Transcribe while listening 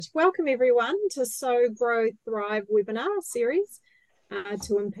Welcome everyone to Sow, Grow, Thrive webinar series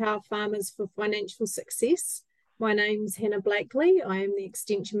to empower farmers for financial success. My name's Hannah Blakely. I am the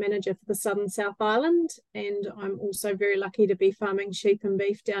Extension Manager for the Southern South Island, and I'm also very lucky to be farming sheep and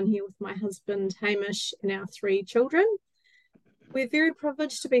beef down here with my husband Hamish and our 3 children. We're very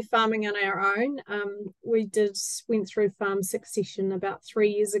privileged to be farming on our own. We went through farm succession about 3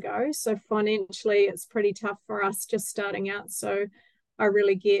 years ago, so financially it's pretty tough for us just starting out. So I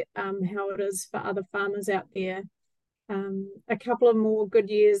really get how it is for other farmers out there. A couple of more good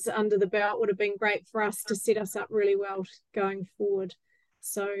years under the belt would have been great for us to set us up really well going forward.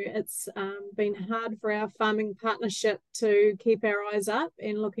 So it's been hard for our farming partnership to keep our eyes up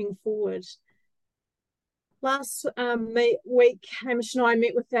and looking forward. Last week, Hamish and I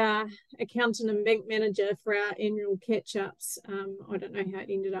met with our accountant and bank manager for our annual catch-ups. I don't know how it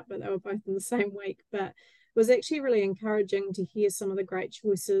ended up, but they were both in the same week. But it was actually really encouraging to hear some of the great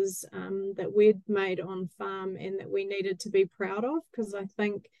choices that we'd made on farm and that we needed to be proud of, because I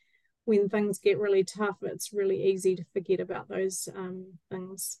think when things get really tough, it's really easy to forget about those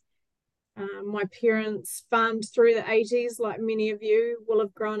things. My parents farmed through the 80s, like many of you will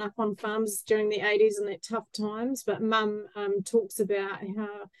have grown up on farms during the 80s and that tough times. But Mum talks about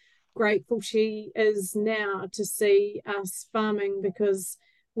how grateful she is now to see us farming, because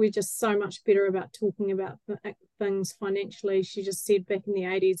we're just so much better about talking about things financially. She just said back in the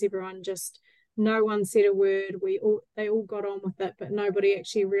 80s, no one said a word. They all got on with it, but nobody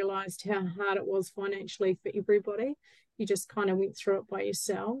actually realised how hard it was financially for everybody. You just kind of went through it by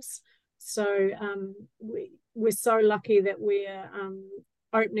yourselves. So we're so lucky that we're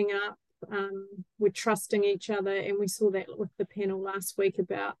opening up, we're trusting each other, and we saw that with the panel last week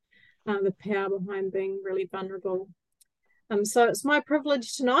about the power behind being really vulnerable. So it's my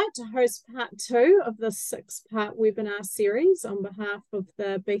privilege tonight to host part 2 of this 6-part webinar series on behalf of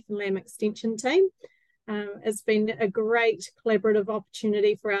the Beef and Lamb Extension team. It's been a great collaborative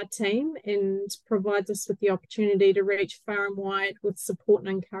opportunity for our team and provides us with the opportunity to reach far and wide with support and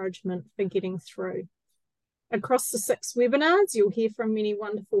encouragement for getting through. Across the 6 webinars, you'll hear from many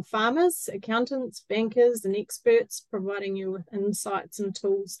wonderful farmers, accountants, bankers, and experts, providing you with insights and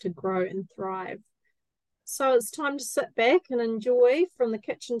tools to grow and thrive. So it's time to sit back and enjoy from the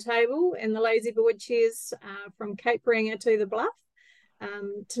kitchen table and the lazy boy chairs from Cape Reinga to the Bluff.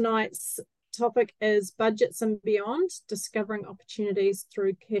 Tonight's topic is budgets and beyond, discovering opportunities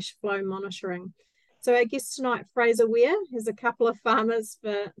through cash flow monitoring. So our guest tonight, Frazer Weir, has a couple of farmers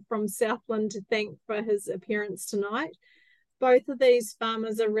from Southland to thank for his appearance tonight. Both of these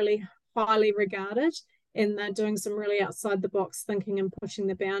farmers are really highly regarded, and they're doing some really outside the box thinking and pushing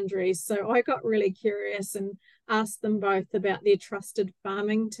the boundaries. So I got really curious and asked them both about their trusted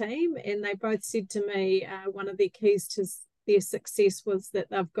farming team, and they both said to me one of their keys to their success was that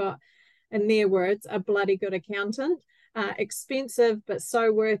they've got, in their words, a bloody good accountant. Expensive, but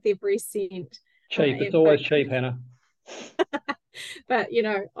so worth every cent. Cheap, it's always cheap, Hannah. But,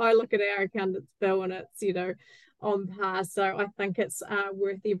 I look at our accountant's bill and it's, on par. So I think it's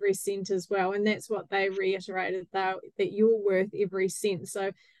worth every cent as well. And that's what they reiterated, though, that you're worth every cent.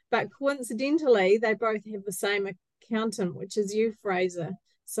 So, but coincidentally, they both have the same accountant, which is you, Frazer.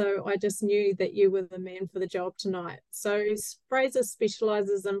 So I just knew that you were the man for the job tonight. So Frazer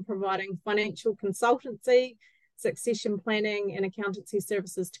specialises in providing financial consultancy, succession planning and accountancy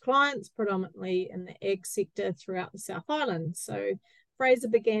services to clients, predominantly in the ag sector throughout the South Island. So Frazer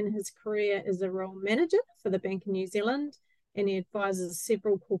began his career as a role manager for the Bank of New Zealand, and he advises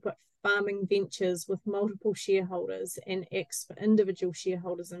several corporate farming ventures with multiple shareholders and acts for individual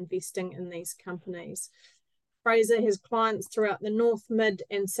shareholders investing in these companies. Frazer has clients throughout the North, Mid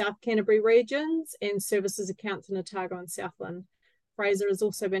and South Canterbury regions and services accounts in Otago and Southland. Frazer has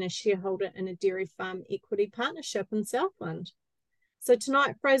also been a shareholder in a dairy farm equity partnership in Southland. So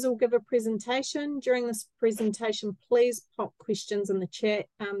tonight, Frazer will give a presentation. During this presentation, please pop questions in the chat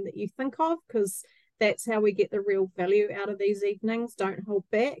that you think of, because that's how we get the real value out of these evenings. Don't hold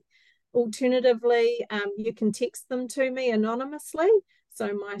back. Alternatively, you can text them to me anonymously.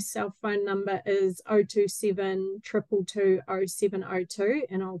 So my cell phone number is 027 222 0702,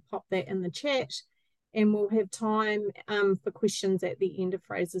 and I'll pop that in the chat. And we'll have time for questions at the end of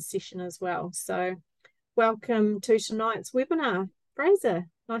Frazer's session as well. So welcome to tonight's webinar. Frazer,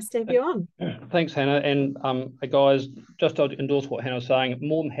 nice to have you on. Thanks, Hannah. And guys, just to endorse what Hannah was saying,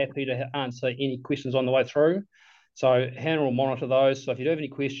 more than happy to answer any questions on the way through. So Hannah will monitor those. So if you do have any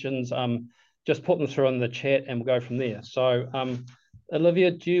questions, just put them through in the chat and we'll go from there. So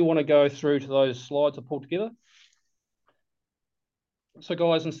Olivia, do you want to go through to those slides I pulled together? So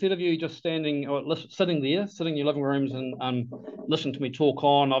guys, instead of you just standing or sitting in your living rooms and listening to me talk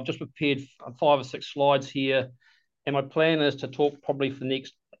on, I've just prepared 5 or 6 slides here. And my plan is to talk probably for the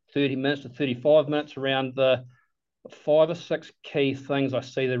next 30 minutes to 35 minutes around the 5 or 6 key things I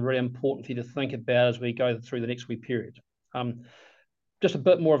see that are really important for you to think about as we go through the next week period. Just a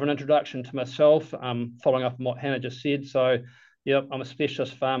bit more of an introduction to myself, following up on what Hannah just said. So, yeah, I'm a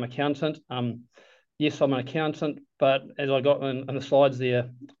specialist farm accountant. Yes, I'm an accountant, but as I got in the slides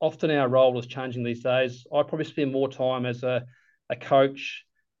there, often our role is changing these days. I probably spend more time as a coach,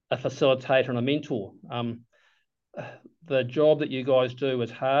 a facilitator, and a mentor. The job that you guys do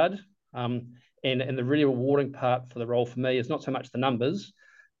is hard, and the really rewarding part for the role for me is not so much the numbers,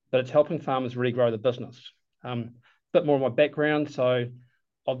 but it's helping farmers really grow the business. Bit more of my background. So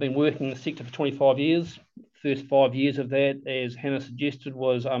I've been working in the sector for 25 years. First 5 years of that, as Hannah suggested,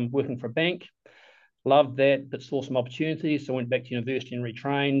 was working for a bank. Loved that, but saw some opportunities. So I went back to university and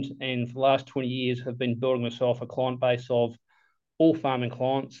retrained. And for the last 20 years, have been building myself a client base of all farming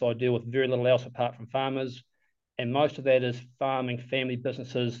clients. So I deal with very little else apart from farmers. And most of that is farming family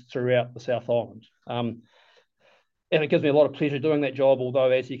businesses throughout the South Island. And it gives me a lot of pleasure doing that job,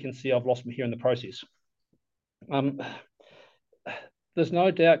 although, as you can see, I've lost my hair in the process. There's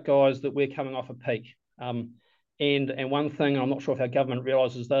no doubt, guys, that we're coming off a peak. And one thing, I'm not sure if our government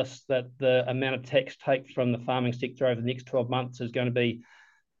realises this, that the amount of tax take from the farming sector over the next 12 months is going to be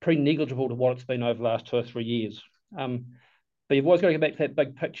pretty negligible to what it's been over the last 2 or 3 years. But you've always got to go back to that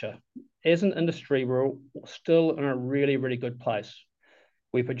big picture. As an industry, we're still in a really, really good place.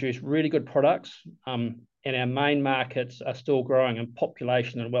 We produce really good products, and our main markets are still growing in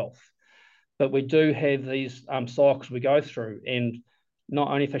population and wealth. But we do have these cycles we go through, and not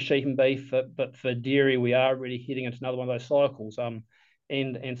only for sheep and beef, but for dairy, we are really heading into another one of those cycles.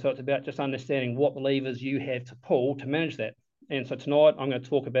 And so it's about just understanding what levers you have to pull to manage that. And so tonight I'm going to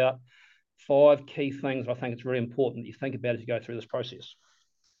talk about 5 key things I think it's really important that you think about as you go through this process.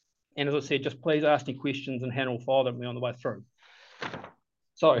 And as I said, just please ask any questions and Hannah will fire them on the way through.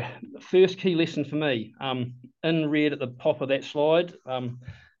 So the first key lesson for me, in red at the top of that slide,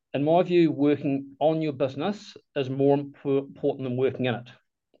 in my view, working on your business is more important than working in it.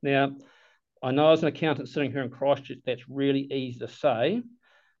 Now, I know as an accountant sitting here in Christchurch, that's really easy to say,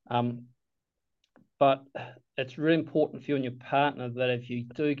 but it's really important for you and your partner that if you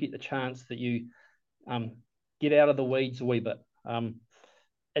do get the chance that you get out of the weeds a wee bit.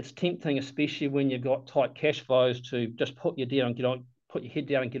 It's tempting, especially when you've got tight cash flows, to just put your head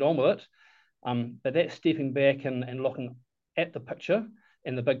down and get on with it. But that stepping back and looking at the picture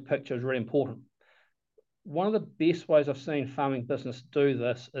and the big picture is really important. One of the best ways I've seen farming business do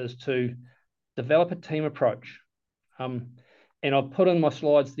this is to develop a team approach. And I've put in my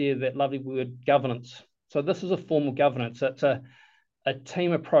slides there that lovely word governance. So this is a form of governance. It's a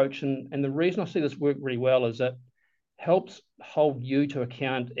team approach. And the reason I see this work really well is it helps hold you to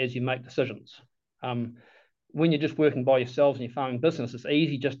account as you make decisions. When you're just working by yourselves in your farming business, it's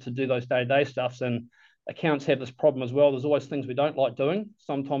easy just to do those day-to-day stuffs, and accounts have this problem as well. There's always things we don't like doing.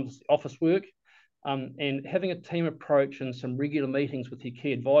 Sometimes it's office work, and having a team approach and some regular meetings with your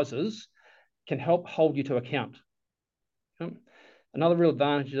key advisors can help hold you to account. Another real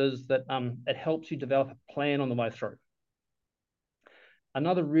advantage is that it helps you develop a plan on the way through.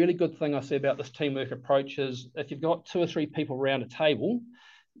 Another really good thing I see about this teamwork approach is if you've got 2 or 3 people around a table,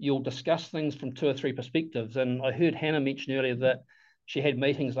 you'll discuss things from 2 or 3 perspectives. And I heard Hannah mention earlier that she had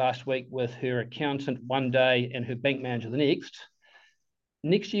meetings last week with her accountant one day and her bank manager the next.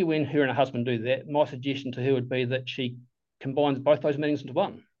 Next year, when her and her husband do that, my suggestion to her would be that she combines both those meetings into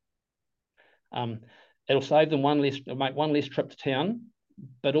one. It'll save them it'll make one less trip to town,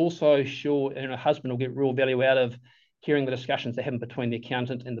 but also she and her husband will get real value out of hearing the discussions that happen between the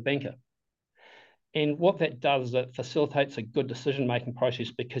accountant and the banker. And what that does is it facilitates a good decision-making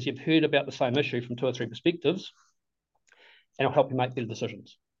process because you've heard about the same issue from 2 or 3 perspectives, and it'll help you make better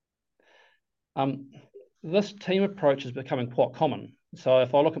decisions. This team approach is becoming quite common. So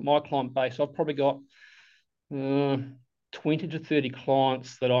if I look at my client base, I've probably got 20 to 30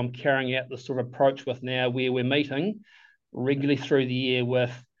 clients that I'm carrying out this sort of approach with now, where we're meeting regularly through the year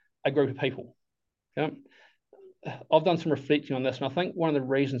with a group of people. Okay? I've done some reflecting on this, and I think one of the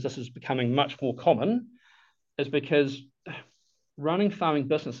reasons this is becoming much more common is because running farming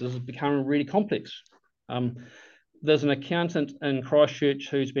businesses is becoming really complex. There's an accountant in Christchurch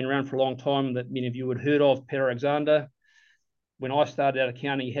who's been around for a long time that many of you would have heard of, Peter Alexander. When I started out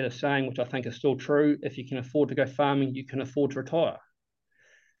accounting, he had a saying, which I think is still true: if you can afford to go farming, you can afford to retire.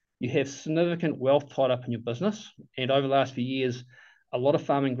 You have significant wealth tied up in your business, and over the last few years, a lot of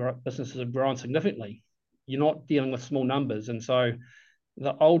farming businesses have grown significantly. You're not dealing with small numbers, and so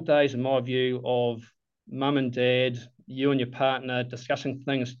the old days, in my view, of mum and dad, you and your partner discussing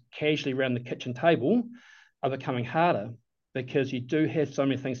things casually around the kitchen table are becoming harder because you do have so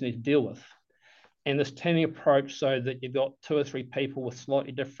many things you need to deal with. And this teaming approach, so that you've got 2 or 3 people with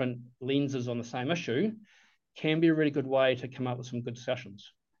slightly different lenses on the same issue, can be a really good way to come up with some good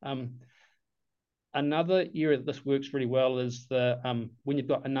discussions. Another area that this works really well is when you've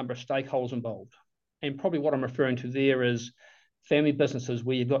got a number of stakeholders involved. And probably what I'm referring to there is family businesses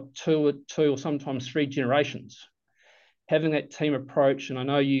where you've got two or sometimes 3 generations. Having that team approach, and I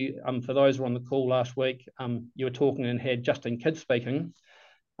know you, for those who were on the call last week, you were talking and had Justine Kidd speaking.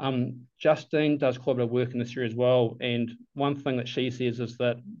 Justine does quite a bit of work in this area as well. And one thing that she says is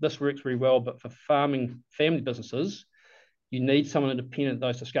that this works really well, but for farming family businesses, you need someone independent in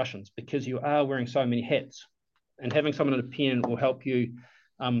those discussions because you are wearing so many hats. And having someone independent will help you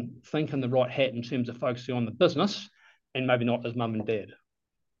think in the right hat in terms of focusing on the business and maybe not as mum and dad.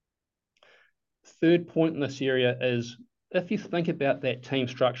 Third point in this area is if you think about that team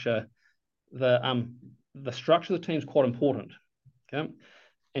structure, the structure of the team is quite important. Okay?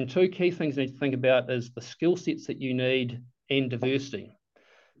 And 2 key things you need to think about is the skill sets that you need and diversity.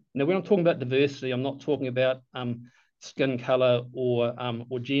 Now, when I'm talking about diversity, I'm not talking about skin color or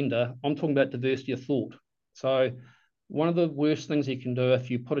gender. I'm talking about diversity of thought. So one of the worst things you can do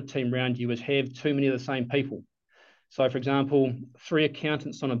if you put a team around you is have too many of the same people. So, for example, 3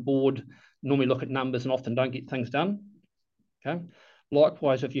 accountants on a board normally look at numbers and often don't get things done. Okay.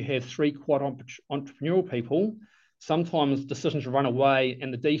 Likewise, if you have 3 quite entrepreneurial people, sometimes decisions run away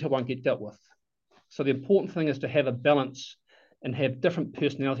and the detail won't get dealt with. So the important thing is to have a balance and have different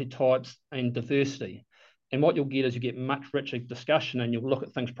personality types and diversity. And what you'll get is you get much richer discussion and you'll look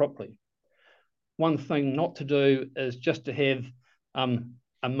at things properly. One thing not to do is just to have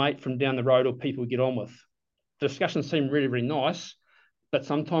a mate from down the road or people you get on with. The discussions seem really, really nice, but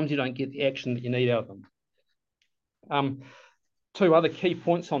sometimes you don't get the action that you need out of them. 2 other key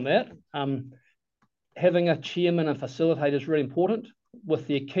points on that. Having a chairman and facilitator is really important, with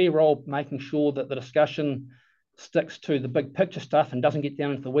their key role making sure that the discussion sticks to the big picture stuff and doesn't get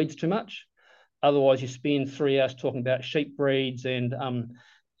down into the weeds too much. Otherwise, you spend 3 hours talking about sheep breeds and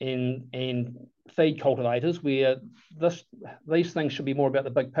feed cultivators, where these things should be more about the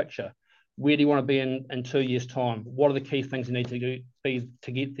big picture. Where do you want to be in 2 years' time? What are the key things you need to do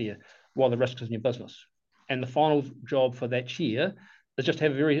to get there? What are the risks in your business? And the final job for that chair is just to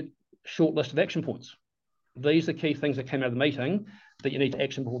have a very short list of action points. These are key things that came out of the meeting that you need to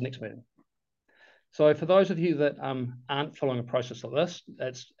action before the next meeting. So for those of you that aren't following a process like this,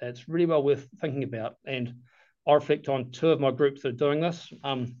 it's really well worth thinking about. And I reflect on 2 of my groups that are doing this.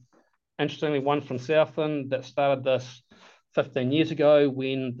 Interestingly, one from Southland that started this 15 years ago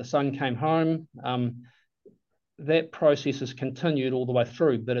when the son came home. That process has continued all the way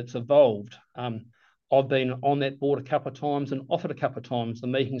through, but it's evolved. I've been on that board a couple of times and offered a couple of times. The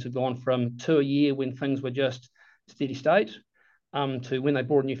meetings have gone from 2 a year when things were just steady state to when they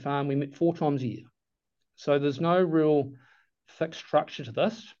bought a new farm, we met 4 times a year. So there's no real fixed structure to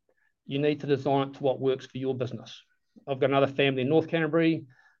this. You need to design it to what works for your business. I've got another family in North Canterbury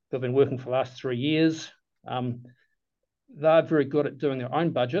who've been working for the last 3 years. They're very good at doing their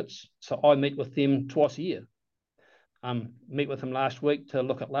own budgets, so I meet with them twice a year. Meet with them last week to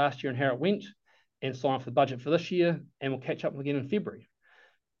look at last year and how it went, and sign off the budget for this year, and we'll catch up again in February.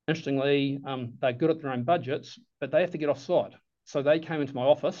 Interestingly, they're good at their own budgets, but they have to get off site. So they came into my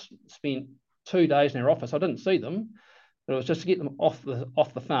office, spent 2 days in their office. I didn't see them, but it was just to get them off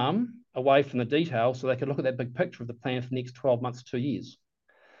the farm, away from the detail, so they could look at that big picture of the plan for the next 12 months to 2 years.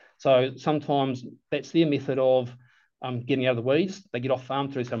 So sometimes that's their method of getting out of the weeds. They get off farm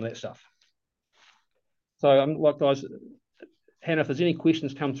to do some of that stuff. So like guys, Hannah, if there's any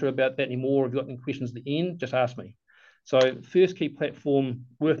questions come through about that anymore, or if you've got any questions at the end, just ask me. So first key platform,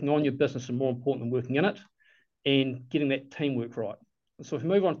 working on your business is more important than working in it, and getting that teamwork right. So if we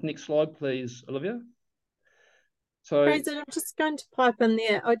move on to the next slide, please, Olivia. So Frazer, I'm just going to pipe in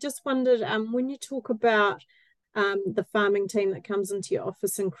there. I just wondered, when you talk about the farming team that comes into your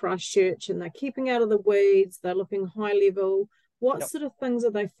office in Christchurch and they're keeping out of the weeds, they're looking high level, what sort of things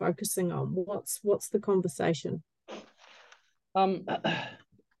are they focusing on? What's the conversation?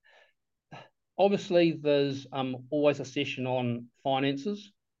 Obviously, there's always a session on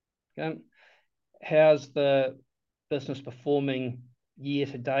finances. Okay? How's the business performing year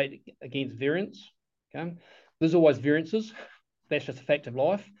to date against variance? Okay? There's always variances. That's just a fact of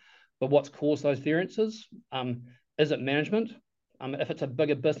life. But what's caused those variances? Is it management? If it's a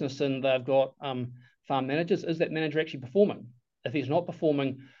bigger business and they've got farm managers, is that manager actually performing? If he's not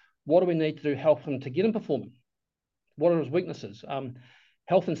performing, what do we need to do to help him to get him performing? What are his weaknesses?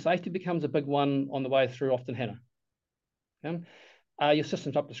 Health and safety becomes a big one on the way through often, Hannah. Are your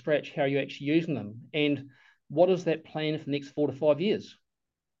systems up to scratch? How are you actually using them? And what is that plan for the next 4 to 5 years?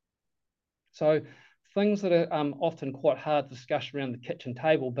 So things that are often quite hard to discuss around the kitchen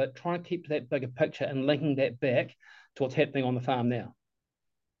table, but trying to keep that bigger picture and linking that back to what's happening on the farm now.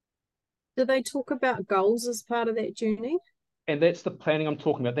 Do they talk about goals as part of that journey? And that's the planning I'm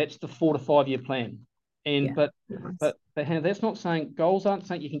talking about. That's the 4 to 5 year plan. And Yeah, nice. but Hannah, that's not saying goals aren't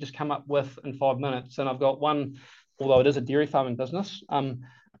something you can just come up with in 5 minutes. And I've got one, although it is a dairy farming business,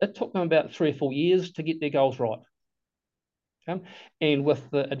 it took them about 3 or 4 years to get their goals right. Okay? And with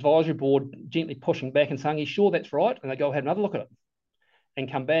the advisory board gently pushing back and saying, "You sure that's right?" And they go have another look at it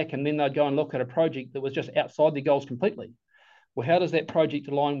and come back, and then they'd go and look at a project that was just outside their goals completely. Well, how does that project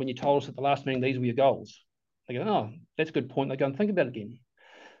align when you told us at the last meeting these were your goals? They go, "Oh, that's a good point." They go and think about it again.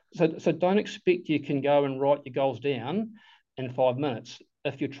 So don't expect you can go and write your goals down in 5 minutes.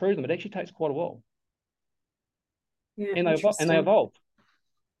 If you're true to them, it actually takes quite a while. Yeah, And they interesting. evolve.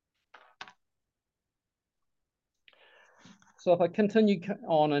 So if I continue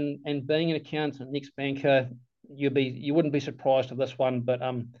on and being an accountant, next banker, you wouldn't be surprised of this one, but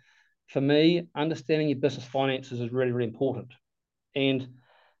for me, understanding your business finances is really, really important. And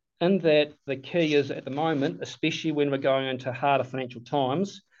in that, the key is at the moment, especially when we're going into harder financial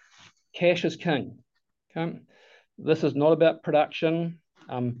times, cash is king. Okay? This is not about production.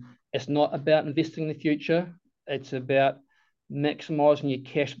 It's not about investing in the future. It's about maximizing your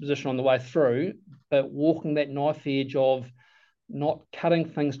cash position on the way through, but walking that knife edge of not cutting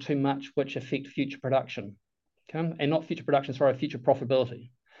things too much which affect future production. Okay? And not future production, sorry, future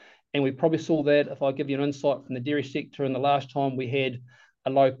profitability. And we probably saw that, if I give you an insight from the dairy sector, in the last time we had a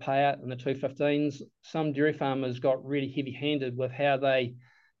low payout in the 215s, some dairy farmers got really heavy-handed with how they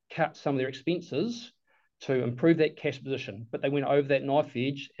cut some of their expenses to improve that cash position, but they went over that knife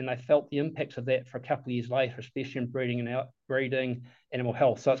edge and they felt the impacts of that for a couple of years later, especially in breeding and outbreeding, animal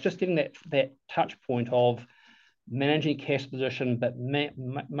health. So it's just getting that touch point of managing cash position, but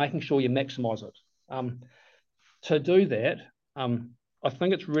making sure you maximize it. To do that, I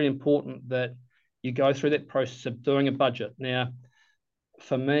think it's really important that you go through that process of doing a budget. Now,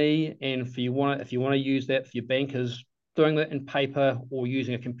 for me, and if you want to use that for your bankers, doing that in paper or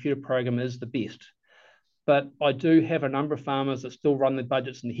using a computer program is the best. But I do have a number of farmers that still run their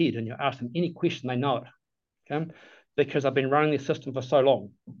budgets in their head, and you ask them any question, they know it, okay? Because I've been running their system for so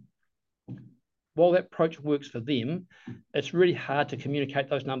long. While that approach works for them, it's really hard to communicate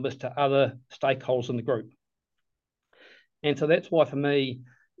those numbers to other stakeholders in the group. And so that's why, for me,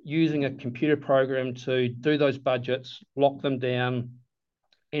 using a computer program to do those budgets, lock them down,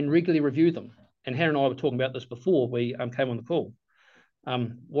 and regularly review them. And Hannah and I were talking about this before we came on the call.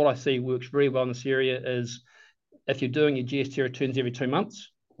 What I see works very well in this area is if you're doing your GST returns every 2 months,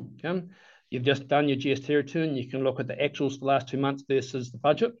 okay, you've just done your GST return, you can look at the actuals for the last 2 months versus the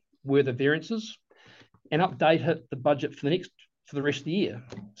budget, where the variances, and update the budget for the rest of the year.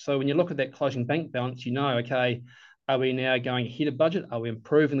 So when you look at that closing bank balance, you know, okay, are we now going ahead of budget? Are we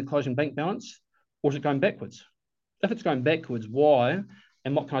improving the closing bank balance? Or is it going backwards? If it's going backwards, why?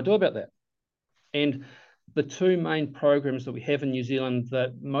 And what can I do about that? And the two main programs that we have in New Zealand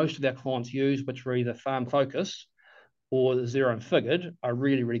that most of our clients use, which are either farm focus or Xero and Figured, are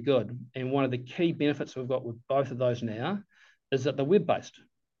really, really good. And one of the key benefits we've got with both of those now is that they're web-based.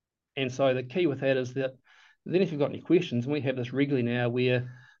 And so the key with that is that then if you've got any questions, and we have this regularly now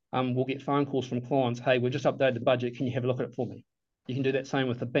where we'll get phone calls from clients, "Hey, we've just updated the budget, can you have a look at it for me?" You can do that same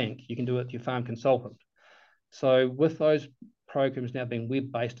with the bank. You can do it with your farm consultant. So with those programs now being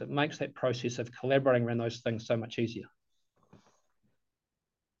web-based, it makes that process of collaborating around those things so much easier. A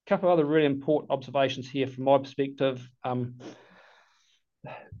couple of other really important observations here from my perspective. When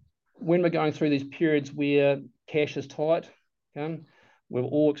we're going through these periods where cash is tight, okay, we've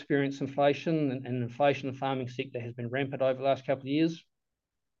all experienced inflation, and inflation in the farming sector has been rampant over the last couple of years.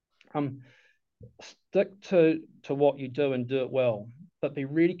 Stick to what you do and do it well, but be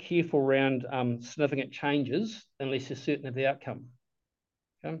really careful around significant changes unless you're certain of the outcome.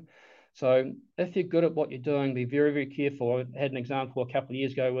 Okay? So if you're good at what you're doing, be very, very careful. I had an example a couple of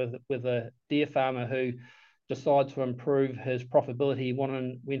years ago with a deer farmer who decided to improve his profitability. He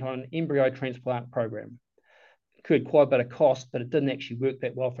went on an embryo transplant program. Incurred quite a bit of cost, but it didn't actually work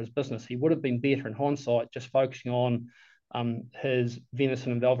that well for his business. He would have been better in hindsight just focusing on his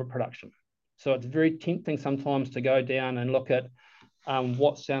venison and velvet production. So it's very tempting sometimes to go down and look at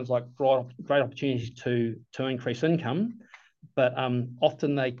what sounds like great opportunities to increase income, but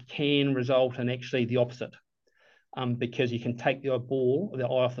often they can result in actually the opposite, because you can take the eye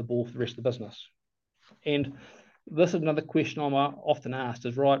off the ball for the rest of the business. And this is another question I'm often asked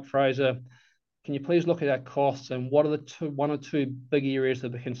is, right, Fraser, can you please look at our costs and what are the one or two big areas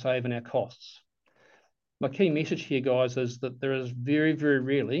that we can save in our costs? My key message here, guys, is that there is very, very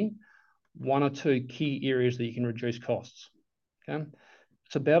rarely one or two key areas that you can reduce costs. Okay,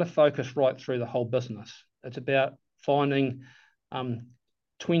 it's about a focus right through the whole business. It's about finding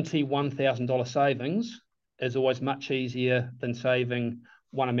 $21,000 savings is always much easier than saving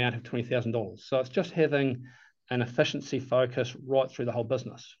one amount of $20,000. So it's just having an efficiency focus right through the whole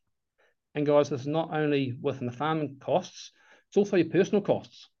business. And guys, this is not only within the farming costs, it's also your personal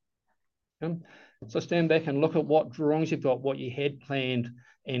costs. Okay? So stand back and look at what drawings you've got, what you had planned,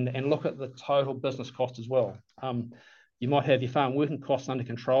 and look at the total business cost as well. You might have your farm working costs under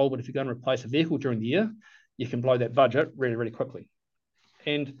control, but if you're going to replace a vehicle during the year, you can blow that budget really, really quickly.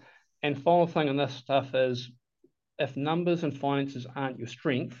 And final thing on this stuff is, if numbers and finances aren't your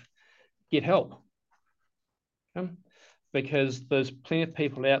strength, get help. Okay? Because there's plenty of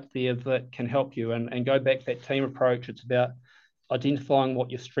people out there that can help you. And go back to that team approach. It's about identifying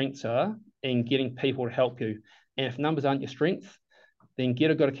what your strengths are and getting people to help you. And if numbers aren't your strength, then get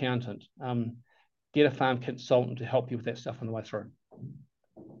a good accountant. Get a farm consultant to help you with that stuff on the way through.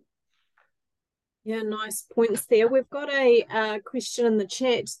 Yeah, nice points there. We've got a question in the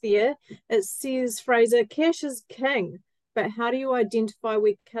chat there. It says, Fraser, cash is king, but how do you identify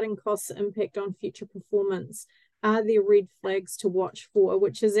where cutting costs impact on future performance? Are there red flags to watch for?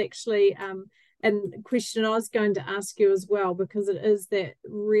 Which is actually a question I was going to ask you as well, because it is that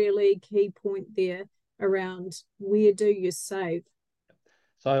really key point there around where do you save?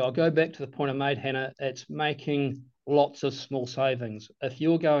 So I'll go back to the point I made, Hannah. It's making lots of small savings. If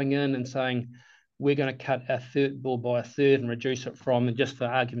you're going in and saying, we're going to cut our third bill by a third and reduce it from, and just for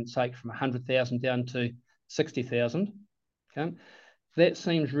argument's sake, from 100,000 down to 60,000, okay, that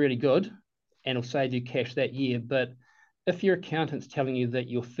seems really good and it'll save you cash that year. But if your accountant's telling you that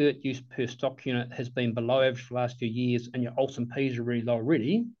your third use per stock unit has been below average for the last few years and your ultimate P's are really low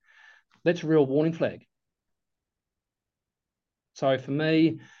already, that's a real warning flag. So for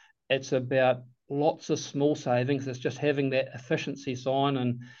me, it's about lots of small savings. It's just having that efficiency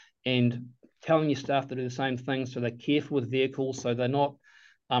sign and telling your staff to do the same thing, so they're careful with vehicles, so they're not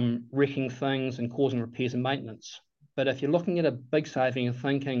wrecking things and causing repairs and maintenance. But if you're looking at a big saving and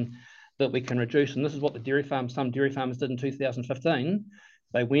thinking that we can reduce, and this is what some dairy farmers did in 2015,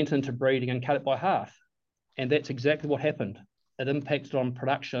 they went into breeding and cut it by half. And that's exactly what happened. It impacted on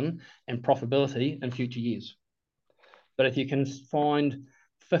production and profitability in future years. But if you can find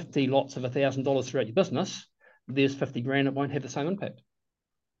 50 lots of $1,000 throughout your business, there's 50 grand, it won't have the same impact.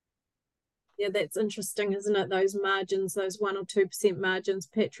 Yeah, that's interesting, isn't it? Those margins, those 1 or 2% margins.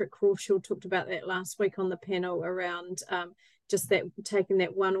 Patrick Crawshaw talked about that last week on the panel around just that taking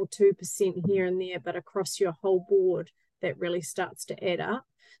that 1 or 2% here and there, but across your whole board, that really starts to add up.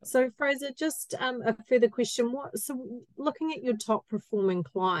 So, Fraser, just a further question. So looking at your top performing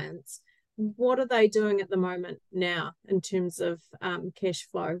clients, what are they doing at the moment now in terms of cash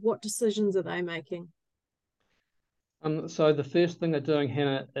flow? What decisions are they making? So the first thing they're doing,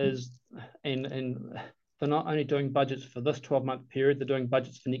 Hannah, is, and they're not only doing budgets for this 12-month period, they're doing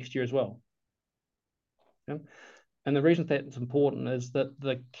budgets for next year as well. Okay? And the reason that's important is that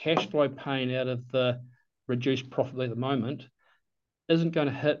the cash flow pain out of the reduced profitability at the moment isn't going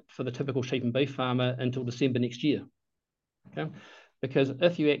to hit for the typical sheep and beef farmer until December next year. Okay? Because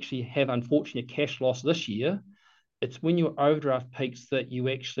if you actually have unfortunate cash loss this year, it's when your overdraft peaks that you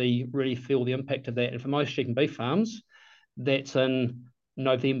actually really feel the impact of that. And for most sheep and beef farms, that's in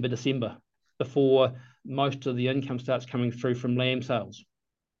November, December, before most of the income starts coming through from lamb sales.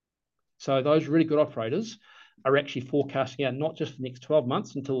 So those really good operators are actually forecasting out not just for the next 12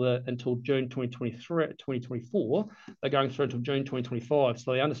 months until June 2024, they're going through until June 2025.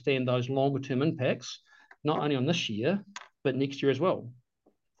 So they understand those longer term impacts, not only on this year, but next year as well.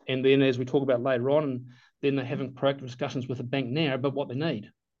 And then, as we talk about later on, then they're having proactive discussions with the bank now about what they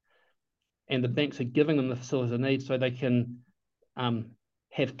need. And the banks are giving them the facilities they need so they can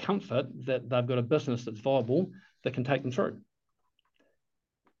have comfort that they've got a business that's viable that can take them through.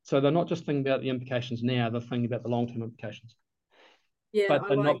 So they're not just thinking about the implications now; they're thinking about the long-term implications. Yeah, but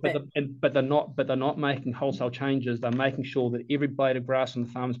they're like not. But they're not making wholesale changes. They're making sure that every blade of grass on the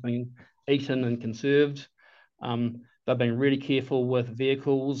farm is being eaten and conserved. They're being really careful with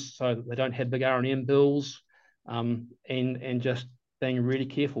vehicles so that they don't have big R&M bills, and just being really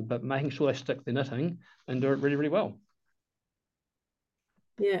careful, but making sure they stick their knitting and do it really, really well.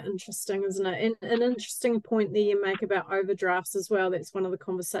 Yeah, interesting, isn't it? And an interesting point there you make about overdrafts as well. That's one of the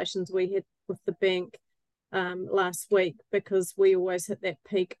conversations we had with the bank last week, because we always hit that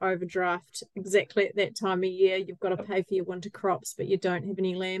peak overdraft exactly at that time of year. You've got to pay for your winter crops, but you don't have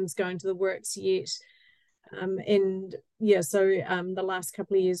any lambs going to the works yet. And yeah, so the last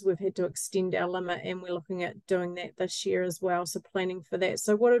couple of years we've had to extend our limit, and we're looking at doing that this year as well. So planning for that.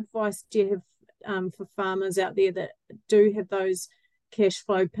 So what advice do you have for farmers out there that do have those cash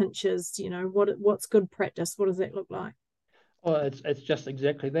flow pinches? You know, what's good practice? What does that look like? Well, it's just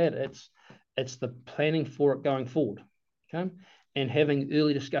exactly that. It's the planning for it going forward, okay, and having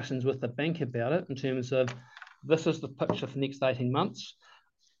early discussions with the bank about it in terms of this is the picture for the next 18 months.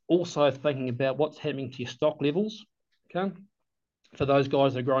 Also thinking about what's happening to your stock levels, okay, for those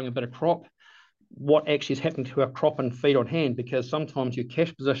guys that are growing a bit of crop, what actually is happening to our crop and feed on hand, because sometimes your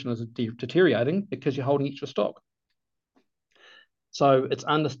cash position is deteriorating because you're holding extra stock. So it's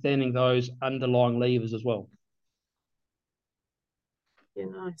understanding those underlying levers as well. Yeah,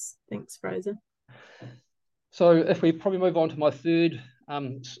 nice. Thanks, Frazer. So if we probably move on to my third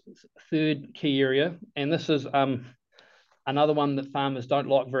key area, and this is another one that farmers don't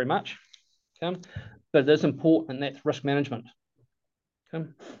like very much, okay, but it is important, and that's risk management. Okay.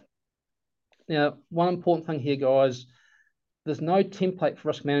 Now, one important thing here, guys, there's no template for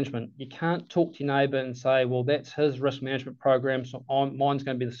risk management. You can't talk to your neighbour and say, well, that's his risk management program, so mine's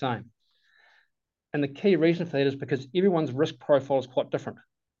going to be the same. And the key reason for that is because everyone's risk profile is quite different.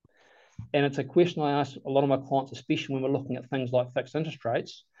 And it's a question I ask a lot of my clients, especially when we're looking at things like fixed interest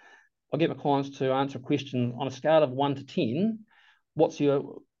rates. I get my clients to answer a question on a scale of 1 to 10.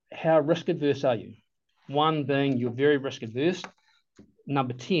 How risk adverse are you? 1 being you're very risk adverse.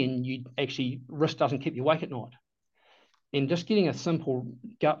 Number 10, risk doesn't keep you awake at night. And just getting a simple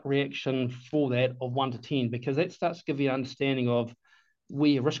gut reaction for that of 1 to 10, because that starts to give you an understanding of where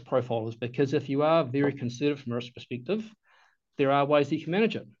your risk profile is. Because if you are very conservative from a risk perspective, there are ways that you can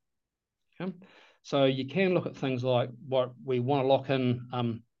manage it. Okay? So you can look at things like what we want to lock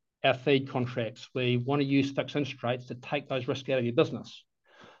in our feed contracts. We want to use fixed interest rates to take those risks out of your business.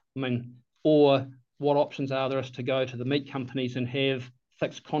 Or what options are there to go to the meat companies and have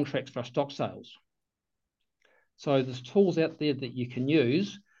fixed contracts for our stock sales? So there's tools out there that you can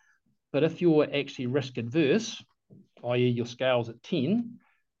use, but if you're actually risk adverse, i.e. your scale's at 10,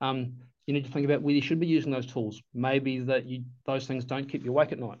 you need to think about whether you should be using those tools. Maybe those things don't keep you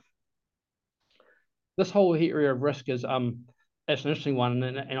awake at night. This whole area of risk is it's an interesting one,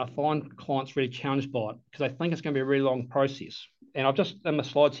 and I find clients really challenged by it because they think it's going to be a really long process. And I've just, in my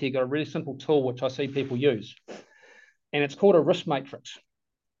slides here, got a really simple tool which I see people use, and it's called a risk matrix.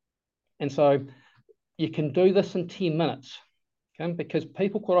 And so you can do this in 10 minutes, okay? Because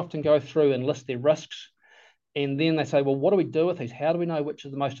people quite often go through and list their risks, and then they say, well, what do we do with these? How do we know which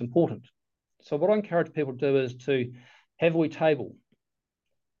is the most important? So what I encourage people to do is to have a wee table.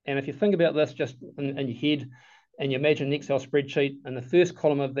 And if you think about this just in your head, and you imagine an Excel spreadsheet, in the first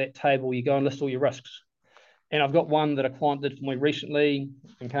column of that table, you go and list all your risks. And I've got one that a client did for me recently,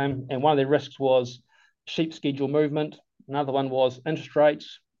 okay? And one of their risks was sheep schedule movement. Another one was interest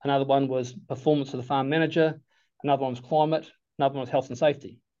rates. Another one was performance of the farm manager. Another one was climate. Another one was health and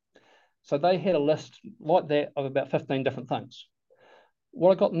safety. So they had a list like that of about 15 different things.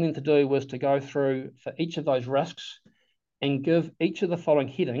 What I got them then to do was to go through for each of those risks and give each of the following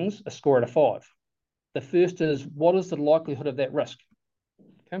headings a score out of 5. The first is, what is the likelihood of that risk?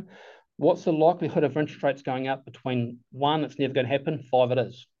 Okay. What's the likelihood of interest rates going up between 1, it's never going to happen, 5, it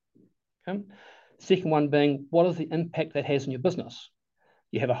is. Okay. Second one being, what is the impact that has on your business?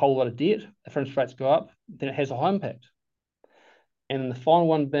 You have a whole lot of debt. If interest rates go up, then it has a high impact. And then the final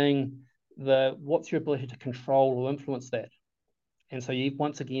one being, what's your ability to control or influence that? And so you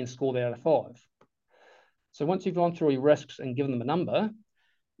once again score that out of 5. So once you've gone through all your risks and given them a number,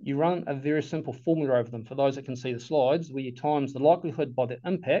 you run a very simple formula over them for those that can see the slides, where you times the likelihood by the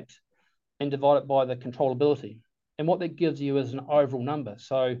impact and divide it by the controllability. And what that gives you is an overall number.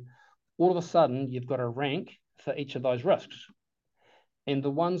 So all of a sudden, you've got a rank for each of those risks. And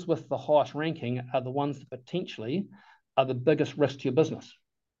the ones with the highest ranking are the ones that potentially are the biggest risk to your business.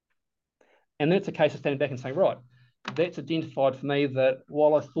 And that's a case of standing back and saying, right, that's identified for me that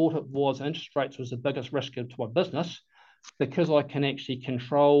while I thought it was interest rates was the biggest risk to my business, because I can actually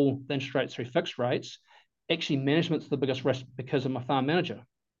control the interest rates through fixed rates, actually management's the biggest risk because of my farm manager.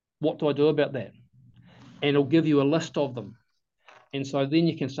 What do I do about that? And it'll give you a list of them. And so then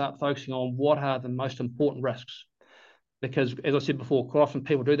you can start focusing on what are the most important risks. Because as I said before, quite often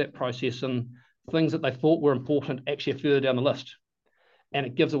people do that process and things that they thought were important actually are further down the list. And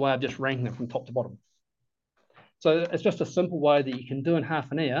it gives a way of just ranking them from top to bottom. So it's just a simple way that you can do in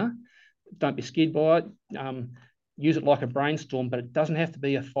half an hour. Don't be scared by it. Use it like a brainstorm, but it doesn't have to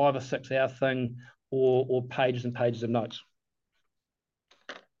be a 5 or 6 hour thing or pages and pages of notes.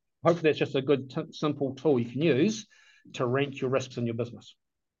 Hopefully that's just a good, simple tool you can use to rank your risks in your business.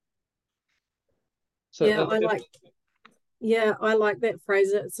 So yeah, I like that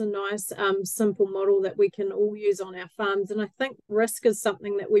phrase. It's a nice, simple model that we can all use on our farms. And I think risk is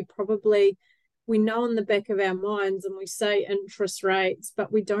something that we know in the back of our minds, and we say interest rates,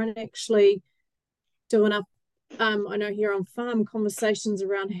 but we don't actually do enough. I know here on farm conversations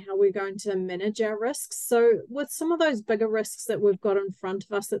around how we're going to manage our risks. So, with some of those bigger risks that we've got in front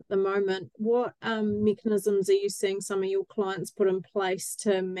of us at the moment, what mechanisms are you seeing some of your clients put in place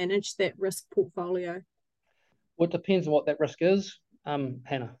to manage that risk portfolio? well, it depends on what that risk is,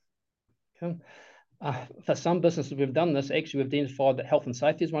 Hannah. Okay. For some businesses, we've done this. Actually, we've identified that health and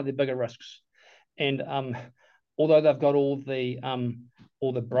safety is one of the bigger risks. And although they've got all the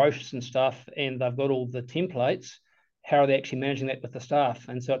brochures and stuff, and they've got all the templates, how are they actually managing that with the staff?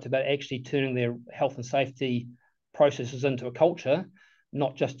 And so it's about actually turning their health and safety processes into a culture,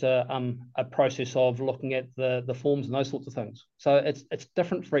 not just a process of looking at the forms and those sorts of things. So it's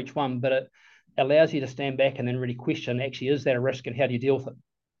different for each one, but it allows you to stand back and then really question, actually, is that a risk and how do you deal with it?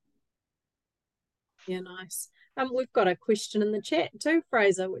 Yeah, nice. We've got a question in the chat too,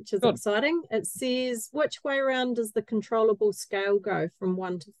 Fraser, which is Good. exciting. It says, which way around does the controllable scale go from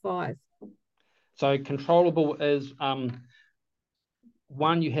 1 to 5? So controllable is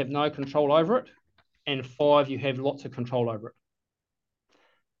 1, you have no control over it, and 5, you have lots of control over it.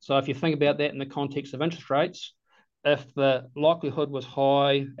 So if you think about that in the context of interest rates, if the likelihood was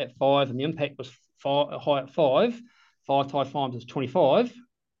high at 5 and the impact was high at 5 times 5 is 25.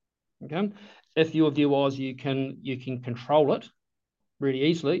 Okay. If your view was you can control it really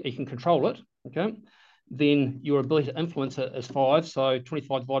easily, you can control it. Okay. Then your ability to influence it is 5. So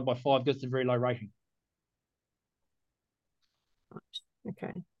 25 divided by 5 gives a very low rating.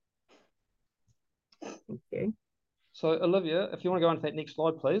 Okay. Thank you. So Olivia, if you want to go on to that next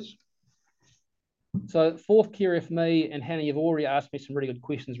slide, please. So fourth key area for me, and Hannah, you've already asked me some really good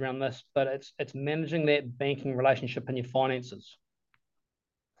questions around this, but it's managing that banking relationship and your finances.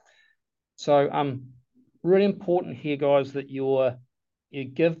 So really important here, guys, that you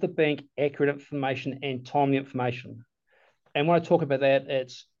give the bank accurate information and timely information. And when I talk about that,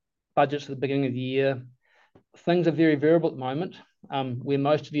 it's budgets at the beginning of the year. Things are very variable at the moment. Where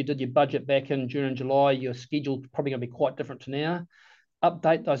most of you did your budget back in June and July, your schedule's probably going to be quite different to now.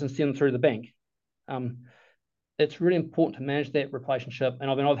 Update those and send them through the bank. It's really important to manage that relationship.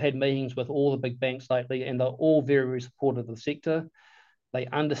 And I've had meetings with all the big banks lately, and they're all very, very supportive of the sector. They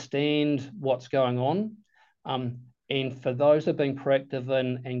understand what's going on. And for those that are being proactive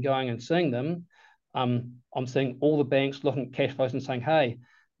and going and seeing them, I'm seeing all the banks looking at cash flows and saying, hey,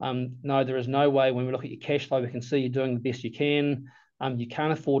 no, there is no way when we look at your cash flow, we can see you're doing the best you can. You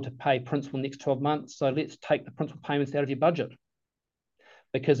can't afford to pay principal next 12 months, so let's take the principal payments out of your budget.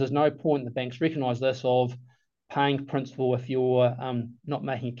 Because there's no point, the banks recognise this, of paying principal if you're not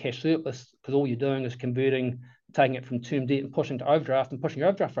making a cash surplus, because all you're doing is taking it from term debt and pushing to overdraft and pushing your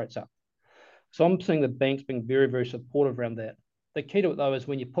overdraft rates up. So I'm seeing the banks being very, very supportive around that. The key to it, though, is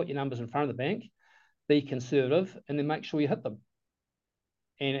when you put your numbers in front of the bank, be conservative and then make sure you hit them.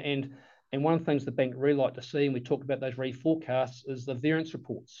 And one of the things the bank really like to see, and we talked about those reforecasts, is the variance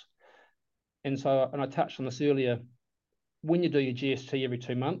reports. And I touched on this earlier, when you do your GST every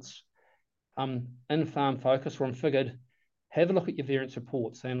 2 months, in Farm Focus or in Figured, have a look at your variance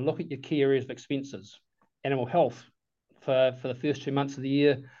reports and look at your key areas of expenses. Animal health, for the first 2 months of the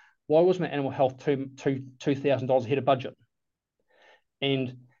year, why was my animal health $2,000 ahead of budget?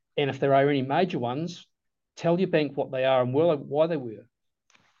 And if there are any major ones, tell your bank what they are and why they were.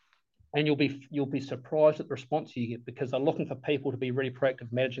 And you'll be surprised at the response you get, because they're looking for people to be really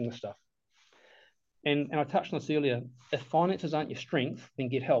proactive managing the stuff. And I touched on this earlier, if finances aren't your strength, then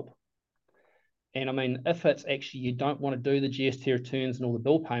get help. And I mean, if it's actually you don't want to do the GST returns and all the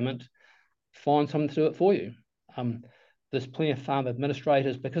bill payment, find someone to do it for you. There's plenty of farm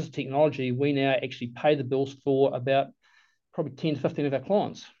administrators. Because of technology, we now actually pay the bills for about probably 10 to 15 of our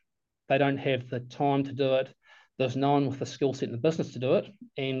clients. They don't have the time to do it. There's no one with the skill set in the business to do it.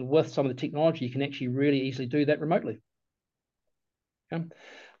 And with some of the technology, you can actually really easily do that remotely. Okay?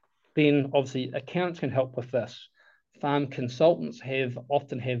 Then obviously accountants can help with this. Farm consultants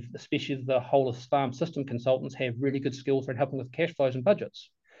often have, especially the whole of farm system consultants, have really good skills for helping with cash flows and budgets.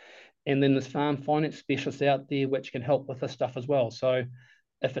 And then there's farm finance specialists out there which can help with this stuff as well. So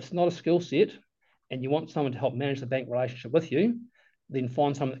if it's not a skill set and you want someone to help manage the bank relationship with you, then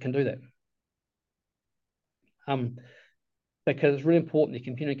find someone that can do that. Because it's really important to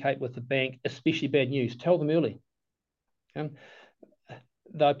communicate with the bank, especially bad news. Tell them early.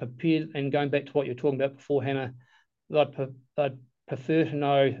 they're prepared, and going back to what you were talking about before, Hannah, they'd prefer to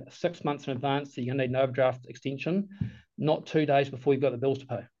know 6 months in advance that you're going to need an overdraft extension, not 2 days before you've got the bills to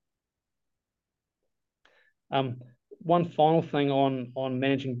pay. One final thing on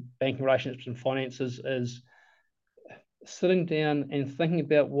managing banking relationships and finances is sitting down and thinking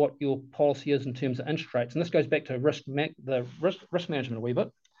about what your policy is in terms of interest rates. And this goes back to risk management a wee bit.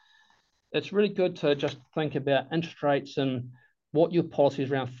 It's really good to just think about interest rates and what your policy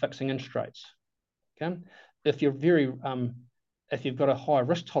is around fixing interest rates. Okay, if you've got a high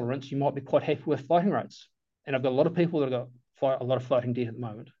risk tolerance, you might be quite happy with floating rates. And I've got a lot of people that have got a lot of floating debt at the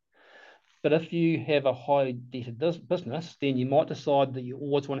moment. But if you have a highly debted business, then you might decide that you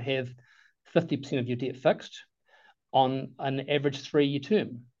always want to have 50% of your debt fixed on an average 3-year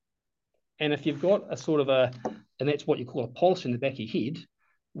term. And if you've got and that's what you call a policy in the back of your head,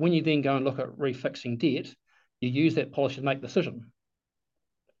 when you then go and look at refixing debt, you use that policy to make a decision.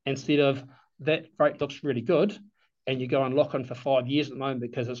 Instead of that rate looks really good, and you go and lock in for 5 years at the moment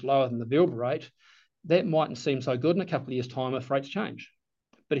because it's lower than the variable rate, that mightn't seem so good in a couple of years' time if rates change.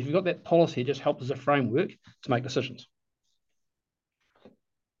 But if you've got that policy, it just helps as a framework to make decisions.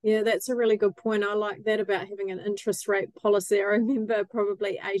 Yeah, that's a really good point. I like that about having an interest rate policy. I remember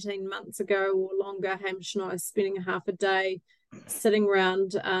probably 18 months ago or longer, Hamish and I were spending half a day sitting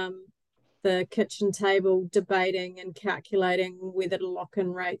around the kitchen table debating and calculating whether to lock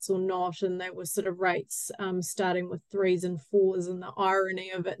in rates or not. And they were sort of rates starting with 3s and 4s, and the irony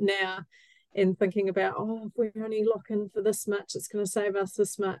of it now, and thinking about, if we only lock in for this much, it's going to save us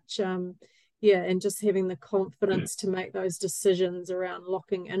this much. And just having the confidence to make those decisions around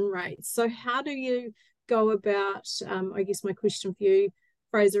locking in rates. So how do you go about, I guess my question for you,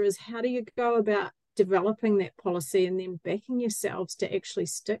 Frazer, is how do you go about developing that policy and then backing yourselves to actually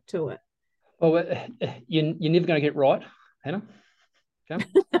stick to it? Well, you're never going to get it right, Hannah. Okay?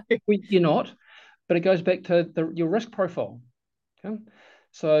 You're not, but it goes back to your risk profile. Okay?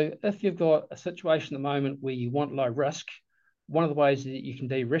 So if you've got a situation at the moment where you want low risk, one of the ways that you can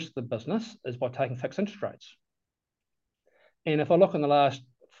de-risk the business is by taking fixed interest rates. And if I look in the last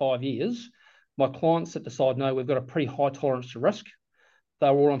 5 years, my clients that decide, no, we've got a pretty high tolerance to risk, they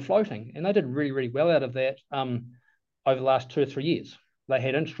were all on floating, and they did really, really well out of that over the last 2 or 3 years. They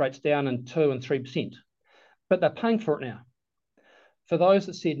had interest rates down in 2 and 3%, but they're paying for it now. For those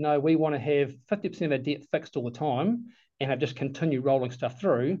that said, no, we want to have 50% of our debt fixed all the time and have just continued rolling stuff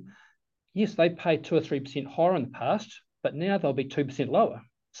through, yes, they paid 2 or 3% higher in the past, but now they'll be 2% lower.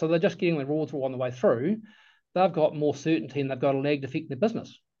 So they're just getting the rewards all on the way through. They've got more certainty and they've got a lagged effect in their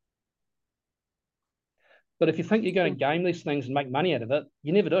business. But if you think you're going to game these things and make money out of it,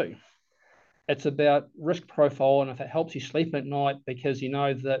 you never do. It's about risk profile, and if it helps you sleep at night because you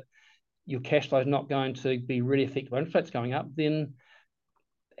know that your cash flow is not going to be really affected by interest rates going up, then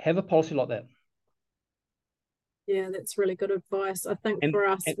have a policy like that. Yeah, that's really good advice. I think for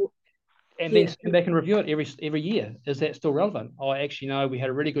us... And then stand back and review it every year. Is that still relevant? I actually know we had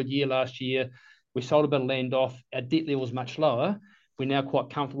a really good year last year. We sold a bit of land off. Our debt level was much lower. We're now quite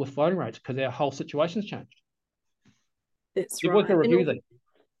comfortable with floating rates because our whole situation's changed. That's right.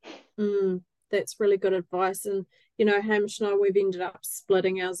 That's really good advice. And, Hamish and I, we've ended up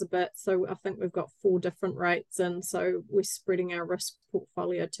splitting ours a bit. So I think we've got 4 different rates. And so we're spreading our risk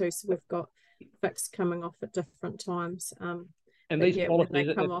portfolio too. So we've got fixed coming off at different times. And these policies, when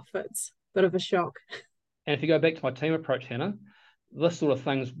they come off, it's a bit of a shock. And if you go back to my team approach, Hannah, this sort of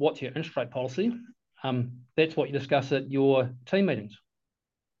things, what's your interest rate policy? That's what you discuss at your team meetings.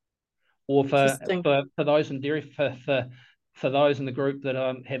 Or for those in dairy, for those in the group that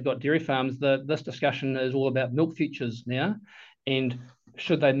have got dairy farms, this discussion is all about milk futures now, and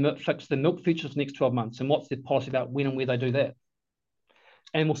should they fix the milk futures next 12 months, and what's their policy about when and where they do that?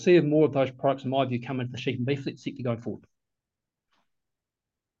 And we'll see more of those products, in my view, come into the sheep and beef sector going forward.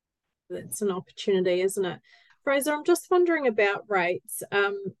 That's an opportunity, isn't it? Frazer, I'm just wondering about rates.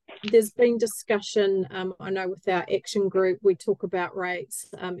 There's been discussion, I know with our action group, we talk about rates.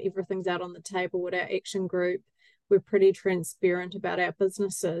 Everything's out on the table with our action group. We're pretty transparent about our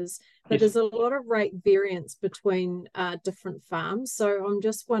businesses, but there's a lot of rate variance between different farms. So I'm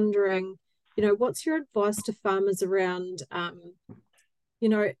just wondering, what's your advice to farmers around,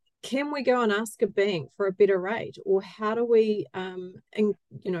 can we go and ask a bank for a better rate, or how do we,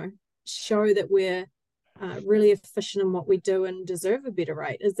 show that we're really efficient in what we do and deserve a better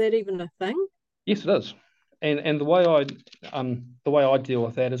rate? Is that even a thing? Yes, it is. And the way I deal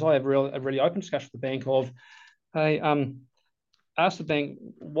with that is I have a really open discussion with the bank of, hey, ask the bank,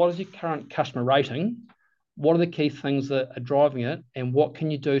 what is your current customer rating? What are the key things that are driving it, and what can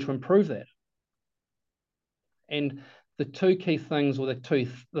you do to improve that? And the two key things, or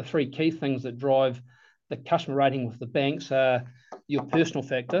the three key things that drive the customer rating with the banks are your personal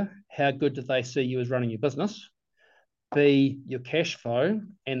factor, how good do they see you as running your business, B, your cash flow,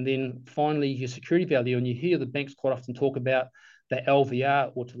 and then finally your security value. And you hear the banks quite often talk about the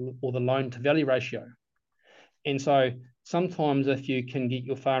LVR, or the loan to value ratio. And so sometimes if you can get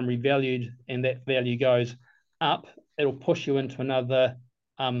your farm revalued and that value goes up, it'll push you into another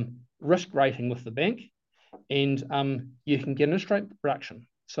risk rating with the bank, and you can get an interest rate reduction.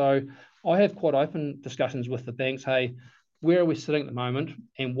 So I have quite open discussions with the banks. Hey, where are we sitting at the moment,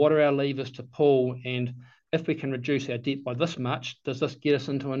 and what are our levers to pull? And if we can reduce our debt by this much, does this get us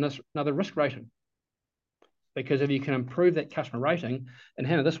into another risk rating? Because if you can improve that customer rating, and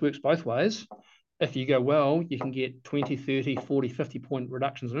Hannah, this works both ways. If you go well, you can get 20, 30, 40, 50 point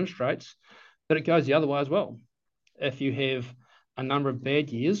reductions in interest rates, but it goes the other way as well. If you have a number of bad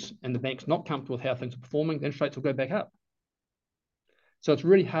years and the bank's not comfortable with how things are performing, the interest rates will go back up. So it's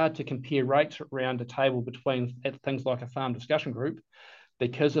really hard to compare rates around a table between things like a farm discussion group,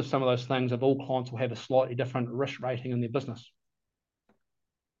 because of some of those things, of all clients will have a slightly different risk rating in their business.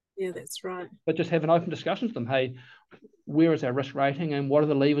 Yeah, that's right. But just have an open discussion with them. Hey, where is our risk rating, and what are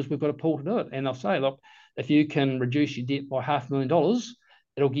the levers we've got to pull to do it? And they'll say, look, if you can reduce your debt by $500,000,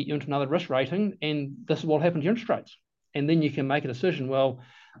 it'll get you into another risk rating, and this is what will happen to your interest rates. And then you can make a decision, well,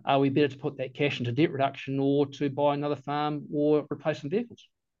 are we better to put that cash into debt reduction, or to buy another farm, or replace some vehicles?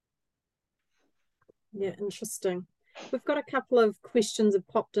 Yeah, interesting. We've got a couple of questions have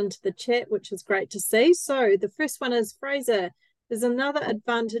popped into the chat, which is great to see. So the first one is, Frazer, there's another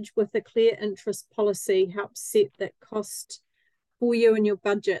advantage with a clear interest policy helps set that cost for you in your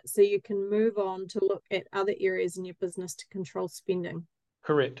budget, so you can move on to look at other areas in your business to control spending.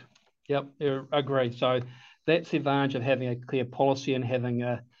 Correct. Yep, I agree. So that's the advantage of having a clear policy and having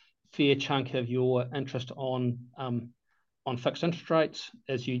a fair chunk of your interest on fixed interest rates,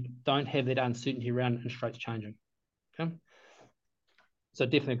 is you don't have that uncertainty around interest rates changing. Okay. So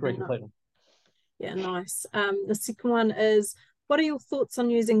definitely agree completely. Yeah, nice. The second one is, what are your thoughts on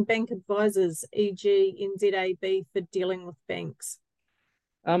using bank advisors, e.g. NZAB, for dealing with banks?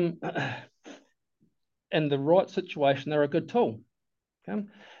 In the right situation, they're a good tool. Okay.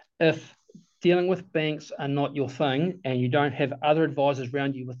 If dealing with banks are not your thing, and you don't have other advisors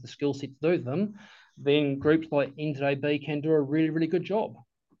around you with the skill set to do them, then groups like NZAB can do a really, really good job.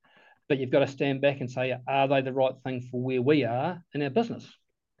 But you've got to stand back and say, are they the right thing for where we are in our business?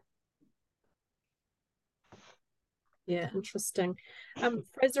 Yeah, interesting.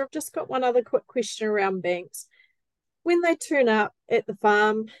 Frazer, I've just got one other quick question around banks. When they turn up at the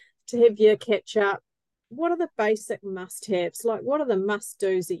farm to have your catch up, what are the basic must-haves? Like, what are the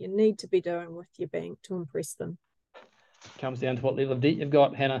must-dos that you need to be doing with your bank to impress them? Comes down to what level of debt you've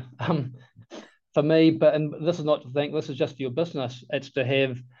got, Hannah. For me, and this is not to think, this is just for your business, it's to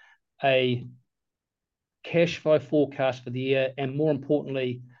have a cash flow forecast for the year, and more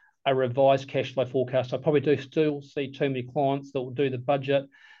importantly, a revised cash flow forecast. I probably do still see too many clients that will do the budget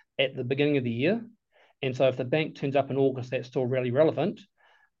at the beginning of the year. And so if the bank turns up in August, that's still really relevant.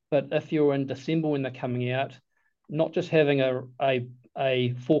 But if you're in December when they're coming out, not just having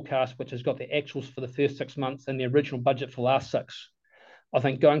a forecast which has got the actuals for the first 6 months and the original budget for the last 6. I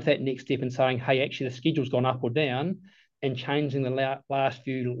think going to that next step and saying, hey, actually the schedule's gone up or down, and changing the last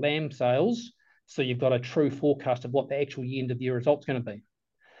few lamb sales, so you've got a true forecast of what the actual end of year result's going to be.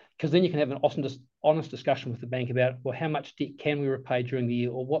 Because then you can have an honest discussion with the bank about, well, how much debt can we repay during the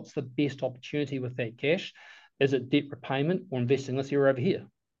year, or what's the best opportunity with that cash? Is it debt repayment or investing this year over here?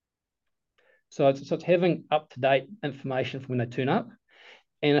 So it's having up-to-date information from when they turn up.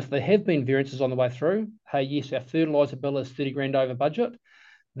 And if there have been variances on the way through, hey, yes, our fertiliser bill is 30 grand over budget.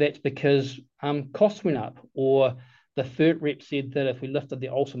 That's because costs went up, or the FERT rep said that if we lifted the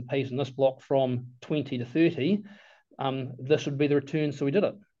Olsen piece in this block from 20 to 30, this would be the return, so we did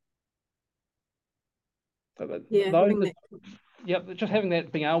it. Yeah, just having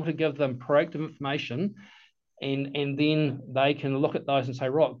that, being able to give them proactive information, and then they can look at those and say,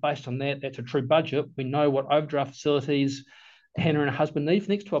 right, based on that, that's a true budget. We know what overdraft facilities Hannah and her husband need for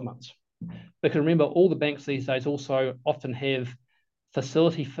the next 12 months. Because remember, all the banks these days also often have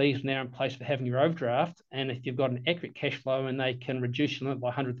facility fees now in place for having your overdraft. And if you've got an accurate cash flow and they can reduce your limit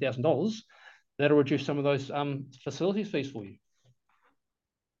by $100,000, that'll reduce some of those facilities fees for you.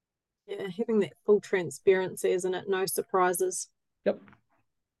 Yeah, having that full transparency, isn't it? No surprises. Yep.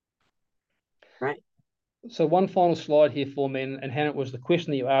 Right. So one final slide here for me, and Hannah, it was the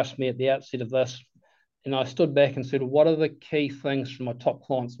question that you asked me at the outset of this. And I stood back and said, what are the key things from my top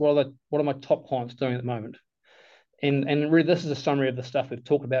clients? What are my top clients doing at the moment? And really, this is a summary of the stuff we've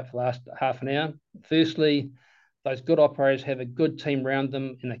talked about for the last half an hour. Firstly, those good operators have a good team around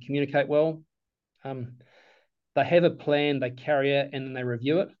them and they communicate well. They have a plan, they carry it, and then they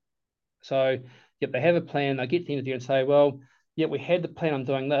review it. So if they have a plan, they get the end of the year and say, well, yeah, we had the plan on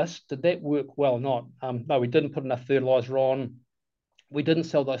doing this. Did that work well or not? No, we didn't put enough fertilizer on. We didn't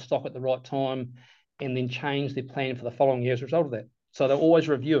sell those stock at the right time, and then change their plan for the following year as a result of that. So they're always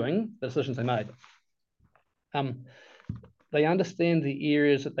reviewing the decisions they made. They understand the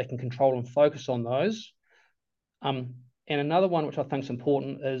areas that they can control and focus on those. And another one which I think is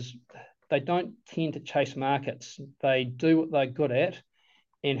important is they don't tend to chase markets. They do what they're good at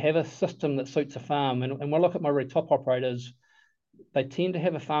and have a system that suits a farm. And when I look at my really top operators, they tend to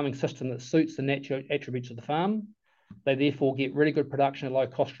have a farming system that suits the natural attributes of the farm. They therefore get really good production at low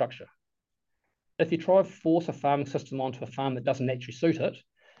cost structure. If you try to force a farming system onto a farm that doesn't naturally suit it,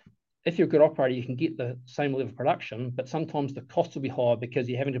 if you're a good operator, you can get the same level of production, but sometimes the cost will be higher because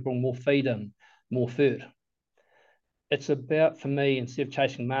you're having to bring more feed in, more food. It's about, for me, instead of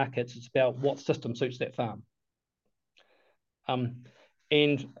chasing markets, it's about what system suits that farm.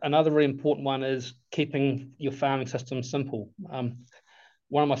 And another really important one is keeping your farming system simple.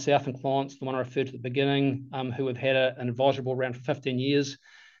 One of my Southern clients, the one I referred to at the beginning, who have had an advisory board around for 15 years,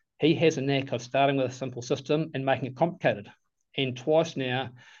 he has a knack of starting with a simple system and making it complicated. And twice now,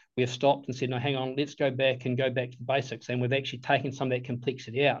 we have stopped and said, no, hang on, let's go back to the basics. And we've actually taken some of that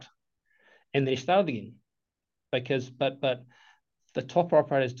complexity out. And then he started again. But the top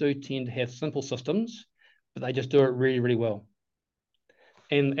operators do tend to have simple systems, but they just do it really, really well.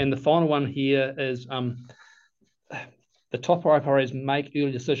 And the final one here is the top operators make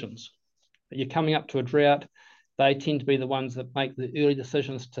early decisions. You're coming up to a drought, they tend to be the ones that make the early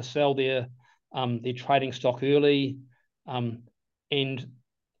decisions to sell their trading stock early, and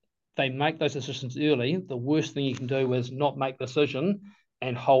they make those decisions early. The worst thing you can do is not make the decision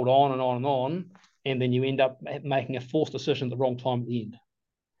and hold on and on and on, and then you end up making a forced decision at the wrong time at the end.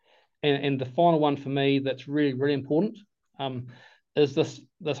 And the final one for me that's really, really important is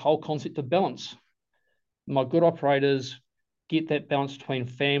this whole concept of balance. My good operators get that balance between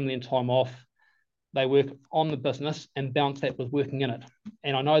family and time off. They work on the business and balance that with working in it.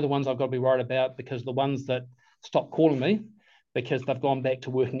 And I know the ones I've got to be worried about, because the ones that stop calling me because they've gone back to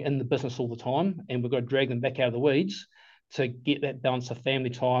working in the business all the time, and we've got to drag them back out of the weeds to get that balance of family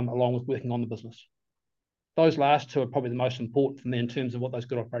time along with working on the business. Those last two are probably the most important for me in terms of what those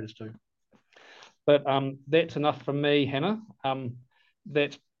good operators do. But that's enough from me, Hannah.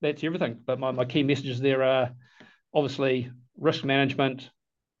 That's everything. But my key messages there are obviously risk management,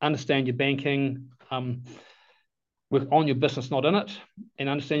 understand your banking, work on your business, not in it, and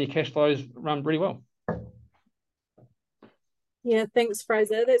understand your cash flows run really well. Yeah, thanks,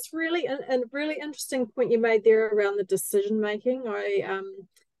 Fraser. That's really a really interesting point you made there around the decision making.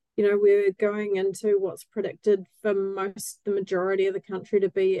 We're going into what's predicted for the majority of the country to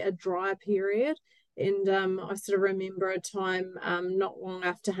be a dry period. And I sort of remember a time not long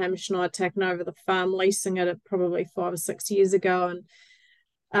after Hamish and I had taken over the farm, leasing it at probably 5 or 6 years ago.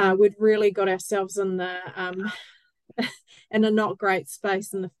 And we'd really got ourselves in in a not great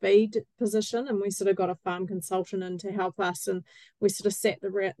space in the feed position, and we sort of got a farm consultant in to help us, and we sort of sat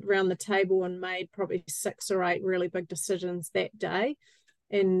around the table and made probably 6 or 8 really big decisions that day.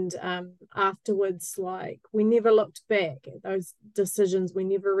 And afterwards, we never looked back at those decisions. We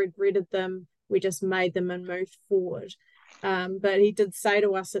never regretted them. We just made them and moved forward. But he did say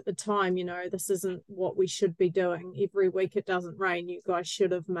to us at the time, this isn't what we should be doing. Every week it doesn't rain. You guys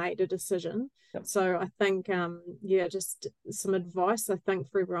should have made a decision. Yep. So I think, just some advice, I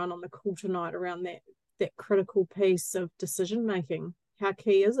think, for everyone on the call tonight around that critical piece of decision making. How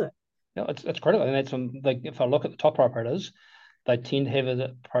key is it? Yeah, it's critical. And that's if I look at the top operators, they tend to have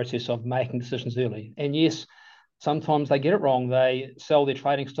a process of making decisions early. And yes, sometimes they get it wrong. They sell their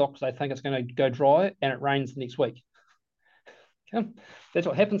trading stocks, they think it's going to go dry, and it rains the next week. Okay? That's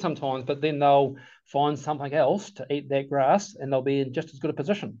what happens sometimes, but then they'll find something else to eat that grass and they'll be in just as good a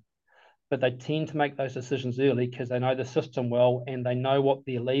position. But they tend to make those decisions early because they know the system well and they know what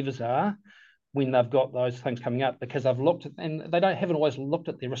their levers are when they've got those things coming up, because they've looked at, and they haven't always looked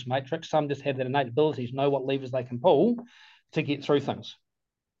at their risk matrix. Some just have that innate ability to know what levers they can pull to get through things.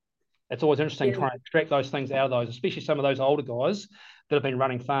 It's always interesting trying to extract those things out of those, especially some of those older guys that have been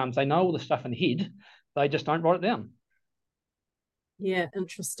running farms. They know all the stuff in the head, they just don't write it down. Yeah,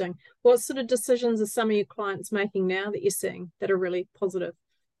 interesting. What sort of decisions are some of your clients making now that you're seeing that are really positive?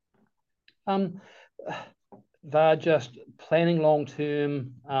 They're just planning long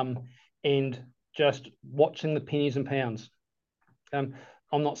term and just watching the pennies and pounds. I'm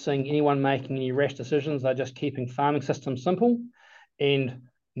not seeing anyone making any rash decisions. They're just keeping farming systems simple and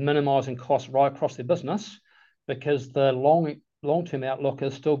minimising costs right across their business, because the long-term outlook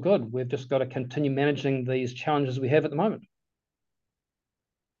is still good. We've just got to continue managing these challenges we have at the moment.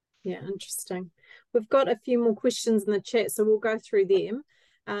 Yeah, interesting. We've got a few more questions in the chat, so we'll go through them.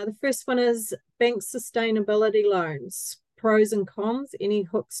 The first one is bank sustainability loans, pros and cons, any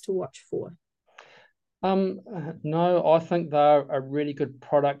hooks to watch for? No, I think they're a really good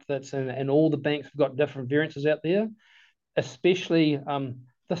product that's in all the banks have got different variances out there, especially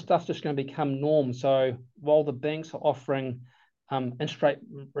this stuff's just going to become norm. So while the banks are offering interest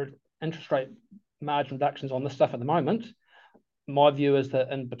rate margin reductions on this stuff at the moment, my view is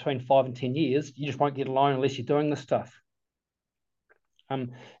that in between 5 and 10 years, you just won't get a loan unless you're doing this stuff.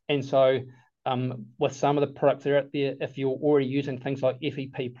 And so with some of the products that are out there, if you're already using things like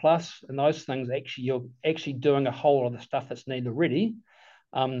FEP Plus and those things, actually you're actually doing a whole lot of the stuff that's needed already.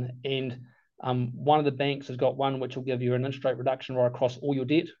 One of the banks has got one which will give you an interest rate reduction right across all your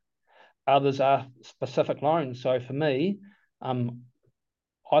debt. Others are specific loans. So for me,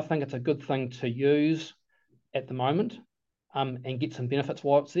 I think it's a good thing to use at the moment and get some benefits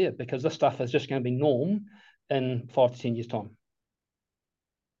while it's there, because this stuff is just going to be norm in 5 to 10 years' time.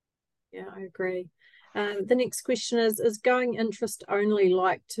 Yeah, I agree. The next question is going interest only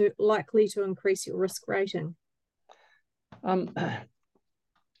likely to increase your risk rating?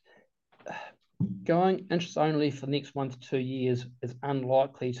 Going interest only for the next 1 to 2 years is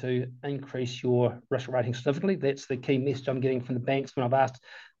unlikely to increase your risk rating significantly. That's the key message I'm getting from the banks when I've asked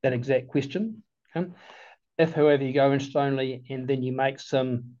that exact question. Okay? If, however, you go interest only and then you make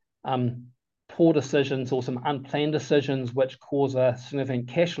some poor decisions or some unplanned decisions which cause a significant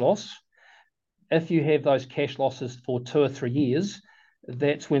cash loss, if you have those cash losses for 2 or 3 years,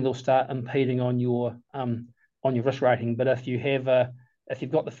 that's when they'll start impeding on your risk rating. But if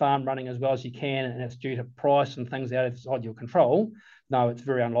you've got the farm running as well as you can and it's due to price and things outside your control, no, it's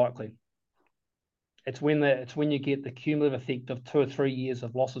very unlikely. It's when you get the cumulative effect of 2 or 3 years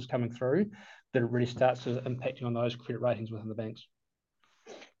of losses coming through that it really starts impacting on those credit ratings within the banks.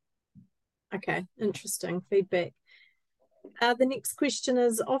 Okay, interesting feedback. The next question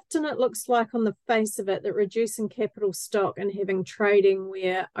is, often it looks like on the face of it that reducing capital stock and having trading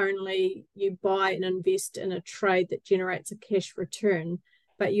where only you buy and invest in a trade that generates a cash return,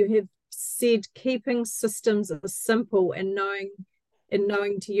 but you have said keeping systems simple and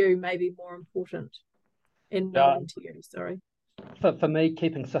knowing to you may be more important. And knowing to you, sorry. For me,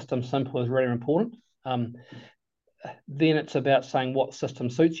 keeping systems simple is really important. Then it's about saying what system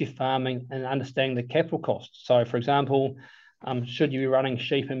suits your farming and understanding the capital costs. So, for example, should you be running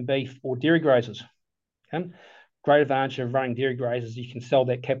sheep and beef or dairy grazers? Okay? Great advantage of running dairy grazers, you can sell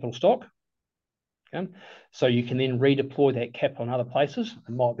that capital stock. Okay? So you can then redeploy that capital in other places.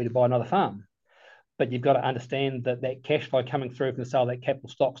 It might be to buy another farm. But you've got to understand that cash flow coming through from the sale of that capital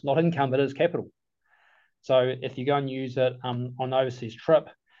stock is not income, it is capital. So if you go and use it on an overseas trip,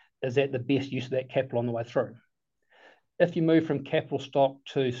 is that the best use of that capital on the way through? If you move from capital stock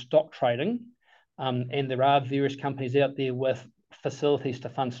to stock trading, and there are various companies out there with facilities to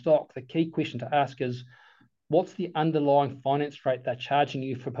fund stock, the key question to ask is, what's the underlying finance rate they're charging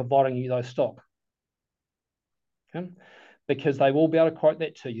you for providing you those stock? Okay? Because they will be able to quote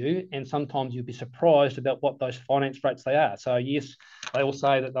that to you, and sometimes you'll be surprised about what those finance rates they are. So yes, they will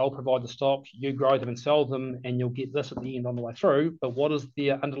say that they'll provide the stock, you grow them and sell them, and you'll get this at the end on the way through, but what is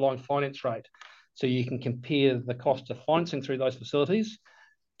the underlying finance rate? So you can compare the cost of financing through those facilities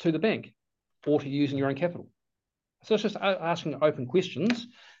to the bank or to using your own capital. So it's just asking open questions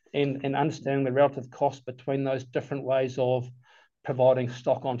and understanding the relative cost between those different ways of providing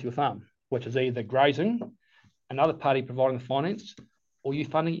stock onto your farm, which is either grazing, another party providing the finance, or you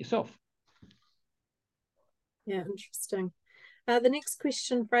funding it yourself. Yeah, interesting. The next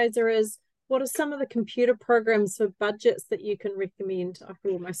question, Fraser, is what are some of the computer programs for budgets that you can recommend? I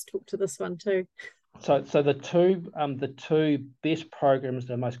could almost talk to this one too. So the two best programs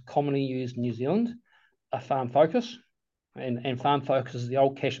that are most commonly used in New Zealand are Farm Focus. And Farm Focus is the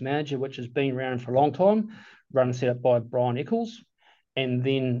old cash manager, which has been around for a long time, run and set up by Brian Eccles, and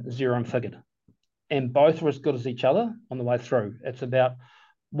then Xero and Figured. And both are as good as each other on the way through. It's about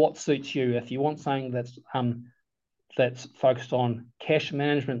what suits you. If you want something that's focused on cash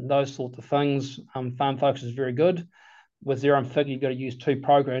management and those sorts of things, Farm Focus is very good. With Xero and Figure, you've got to use two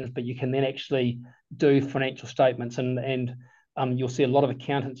programs, but you can then actually do financial statements, and you'll see a lot of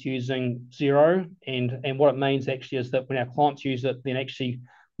accountants using Xero, and what it means actually is that when our clients use it, then actually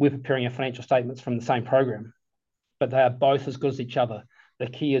we're preparing our financial statements from the same program, but they are both as good as each other. The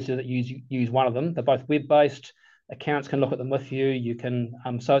key is that you use one of them. They're both web-based. Accountants can look at them with you. You can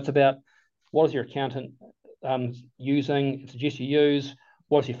so it's about what is your accountant using and suggest you use.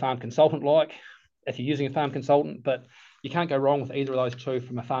 What is your farm consultant like? if you're using a farm consultant, but you can't go wrong with either of those two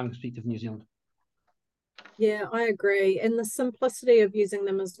from a farming perspective in New Zealand. Yeah, I agree. And the simplicity of using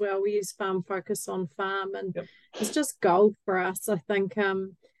them as well. We use Farm Focus on Farm, and Yep. it's just gold for us. I think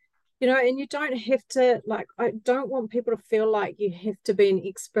and you don't have to, like, I don't want people to feel like you have to be an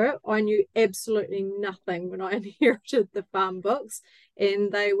expert. I knew absolutely nothing when I inherited the farm books,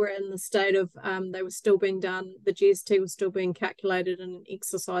 and they were in the state of, they were still being done. The GST was still being calculated in an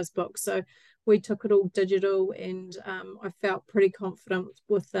exercise book. So we took it all digital, and I felt pretty confident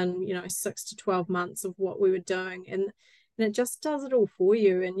within, 6 to 12 months of what we were doing. And it just does it all for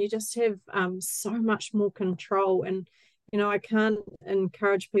you, and you just have so much more control. And I can't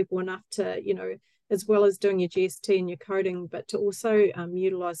encourage people enough to, as well as doing your GST and your coding, but to also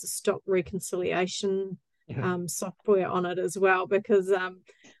utilize the stock reconciliation software on it as well, because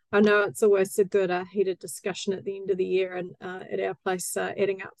I know it's always a good heated discussion at the end of the year, and at our place,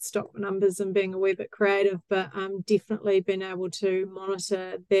 adding up stock numbers and being a wee bit creative, but definitely being able to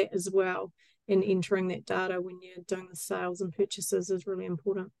monitor that as well, and entering that data when you're doing the sales and purchases is really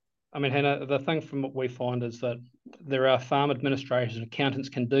important. I mean, Hannah, the thing from what we find is that there are farm administrators and accountants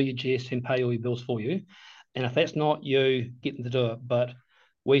can do your GST and pay all your bills for you. And if that's not you, get them to do it. But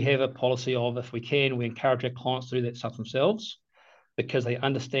we have a policy of, if we can, we encourage our clients to do that stuff themselves, because they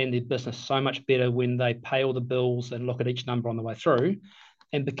understand their business so much better when they pay all the bills and look at each number on the way through.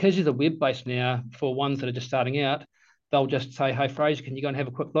 And because you're web-based now, for ones that are just starting out, they'll just say, hey, Frazer, can you go and have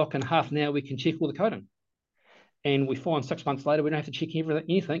a quick look? In half an hour, we can check all the coding. And we find 6 months later we don't have to check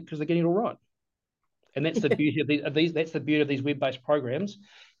anything because they're getting it all right. And that's the beauty of these. That's the beauty of these web-based programs.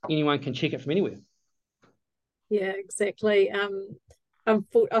 Anyone can check it from anywhere. Yeah, exactly.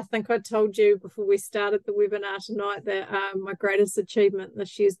 I think I told you before we started the webinar tonight that my greatest achievement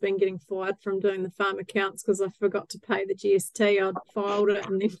this year has been getting fired from doing the farm accounts, because I forgot to pay the GST. I'd filed it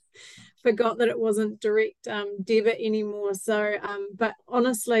and then forgot that it wasn't direct debit anymore. So, but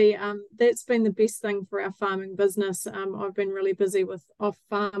honestly, that's been the best thing for our farming business. I've been really busy with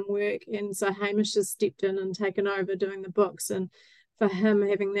off-farm work, and so Hamish has stepped in and taken over doing the books, and for him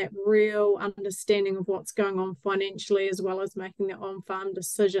having that real understanding of what's going on financially, as well as making the on-farm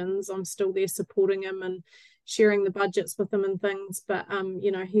decisions. I'm still there supporting him and sharing the budgets with him and things, but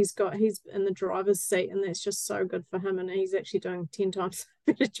he's in the driver's seat, and that's just so good for him, and he's actually doing 10 times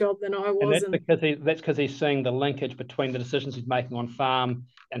a better job than I And was. that's because he's seeing the linkage between the decisions he's making on farm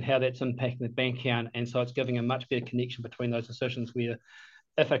and how that's impacting the bank account, and so it's giving a much better connection between those decisions, where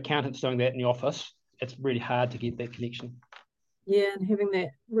if an accountant's doing that in the office, it's really hard to get that connection. Yeah, and having that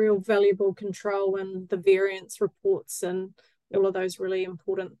real valuable control and the variance reports and all of those really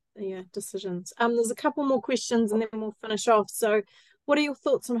important decisions. There's a couple more questions and then we'll finish off. So what are your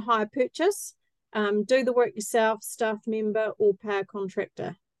thoughts on hire purchase? Do the work yourself, staff member, or pay a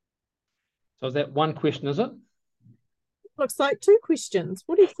contractor? So is that one question, is it? Looks like two questions.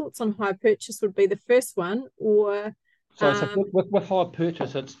 What are your thoughts on hire purchase would be the first one, or So with hire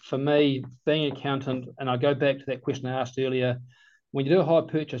purchase, it's, for me, being an accountant, and I go back to that question I asked earlier. When you do a hire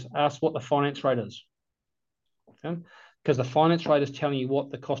purchase, ask what the finance rate is. Okay? Because the finance rate is telling you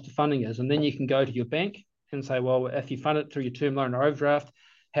what the cost of funding is. And then you can go to your bank and say, well, if you fund it through your term loan or overdraft,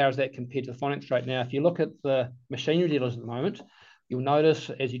 how is that compared to the finance rate? Now, if you look at the machinery dealers at the moment, you'll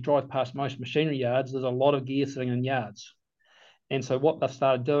notice as you drive past most machinery yards, there's a lot of gear sitting in yards. And so what they've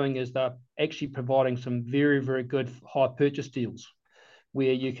started doing is they're actually providing some very, very good hire purchase deals,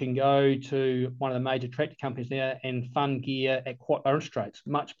 where you can go to one of the major tractor companies now and fund gear at quite low interest rates,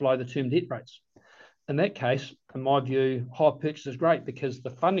 much below the term debt rates. In that case, in my view, hire purchase is great because the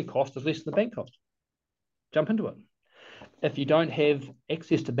funding cost is less than the bank cost. Jump into it. If you don't have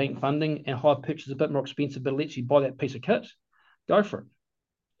access to bank funding and hire purchase is a bit more expensive, but it lets you buy that piece of kit, go for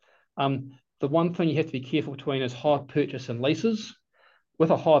it. The one thing you have to be careful between is hire purchase and leases. With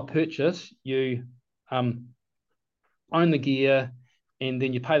a hire purchase, you own the gear, and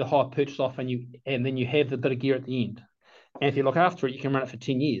then you pay the hire purchase off, and then you have the bit of gear at the end. And if you look after it, you can run it for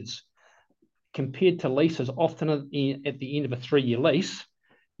 10 years. Compared to leases, often at the end of a 3-year lease,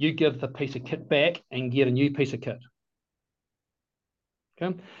 you give the piece of kit back and get a new piece of kit.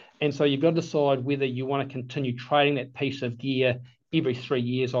 Okay? And so you've got to decide whether you want to continue trading that piece of gear every 3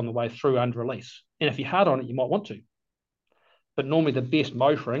 years on the way through under a lease. And if you're hard on it, you might want to. But normally the best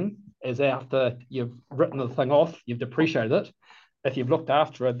motoring is after you've written the thing off, you've depreciated it. If you've looked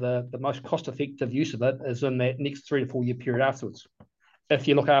after it, the most cost-effective use of it is in that next 3 to 4 year period afterwards, if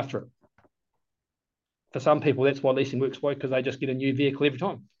you look after it. For some people, that's why leasing works well, because they just get a new vehicle every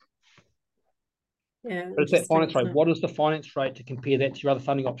time. Yeah, but it's that finance rate. What is the finance rate to compare that to your other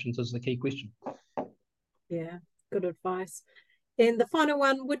funding options is the key question. Yeah, good advice. And the final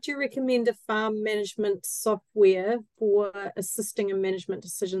one, would you recommend a farm management software for assisting in management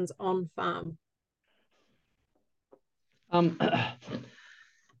decisions on farm?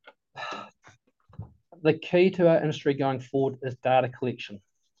 The key to our industry going forward is data collection.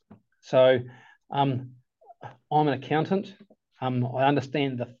 So I'm an accountant. I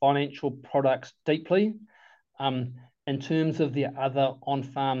understand the financial products deeply. In terms of the other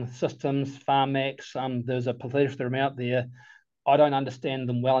on-farm systems, FarmX, there's a plethora of them out there. I don't understand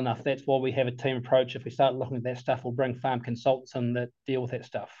them well enough. That's why we have a team approach. If we start looking at that stuff, we'll bring farm consultants in that deal with that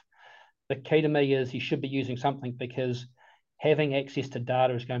stuff. The key to me is you should be using something, because having access to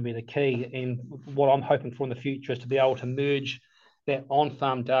data is going to be the key. And what I'm hoping for in the future is to be able to merge that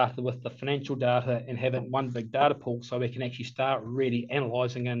on-farm data with the financial data and have it in one big data pool, so we can actually start really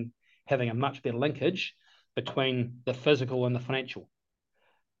analysing and having a much better linkage between the physical and the financial.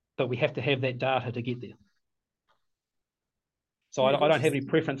 But we have to have that data to get there. So I don't have any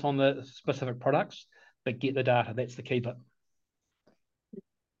preference on the specific products, but get the data. That's the key bit.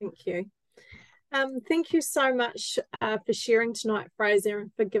 Thank you. Thank you so much for sharing tonight, Frazer,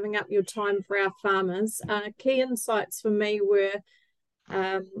 and for giving up your time for our farmers. Key insights for me were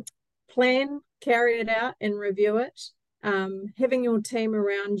plan, carry it out, and review it. Having your team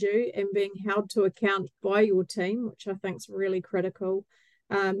around you and being held to account by your team, which I think is really critical.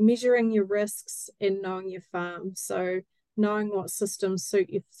 Measuring your risks and knowing your farm. So knowing what systems suit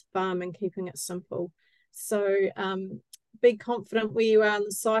your farm and keeping it simple. So be confident where you are in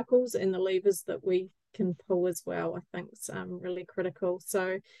the cycles and the levers that we can pull as well. I think it's really critical.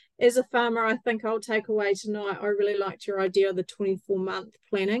 So as a farmer, I think I'll take away tonight, I really liked your idea of the 24-month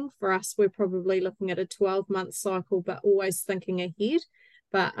planning. For us, we're probably looking at a 12-month cycle, but always thinking ahead.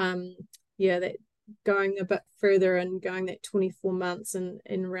 But yeah, that going a bit further and going that 24 months and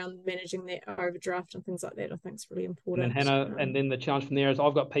around managing that overdraft and things like that, I think is really important. And then Hannah, and then the challenge from there is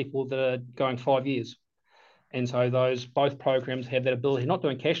I've got people that are going 5 years. And so those both programs have that ability, not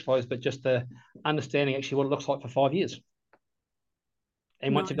doing cash flows, but just the understanding actually what it looks like for 5 years.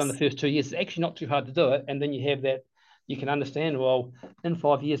 And once you've done the first 2 years, it's actually not too hard to do it. And then you have that, you can understand, well, in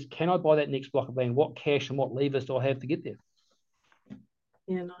 5 years, can I buy that next block of land? What cash and what levers do I have to get there?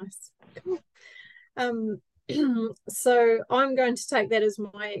 Yeah, nice. Cool. So I'm going to take that as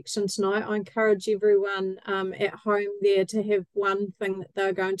my action tonight. I encourage everyone at home there to have one thing that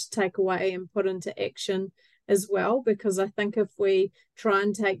they're going to take away and put into action as well, because I think if we try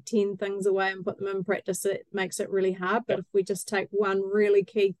and take 10 things away and put them in practice, it makes it really hard. But if we just take one really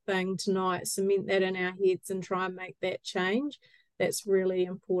key thing tonight, cement that in our heads and try and make that change, that's really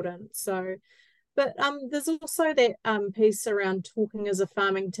important. So but there's also that piece around talking as a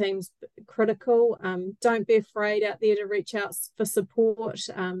farming team's critical. Don't be afraid out there to reach out for support.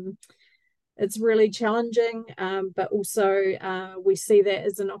 It's really challenging, but also we see that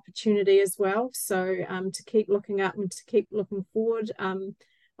as an opportunity as well. So to keep looking up and to keep looking forward.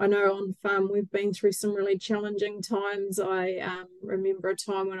 I know on farm we've been through some really challenging times. I remember a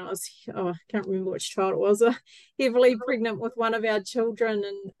time when I was, I can't remember which child it was, heavily pregnant with one of our children,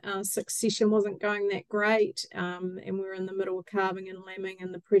 and succession wasn't going that great. And we were in the middle of calving and lambing,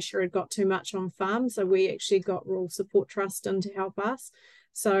 and the pressure had got too much on farm. So we actually got Rural Support Trust in to help us.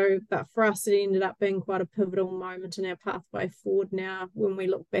 So, but for us, it ended up being quite a pivotal moment in our pathway forward now when we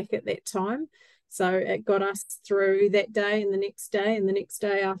look back at that time. So it got us through that day and the next day and the next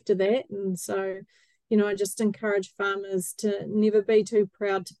day after that. And so, you know, I just encourage farmers to never be too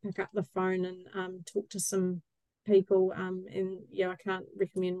proud to pick up the phone and talk to some people. And yeah, I can't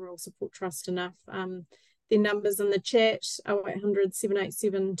recommend Rural Support Trust enough. Their numbers in the chat, 0800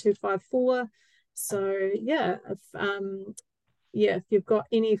 787 254. So yeah, if you've got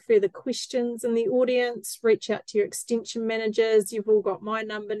any further questions in the audience, reach out to your extension managers. You've all got my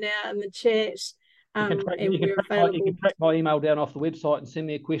number now in the chat. You can track my email down off the website and send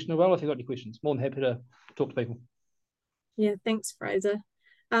me a question as well if you've got any questions. More than happy to talk to people. Yeah, thanks, Frazer.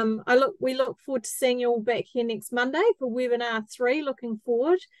 We look forward to seeing you all back here next Monday for webinar 3. Looking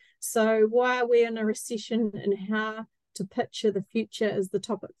forward. So why are we in a recession and how to picture the future is the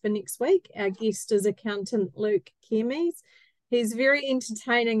topic for next week. Our guest is accountant Luke Kemes. He's very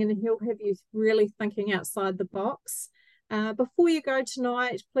entertaining and he'll have you really thinking outside the box. Before you go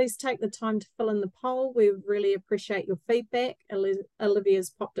tonight, please take the time to fill in the poll. We really appreciate your feedback. Olivia's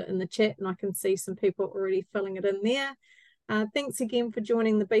popped it in the chat and I can see some people already filling it in there. Thanks again for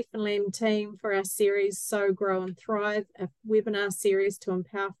joining the Beef and Lamb team for our series Sow, Grow and Thrive, a webinar series to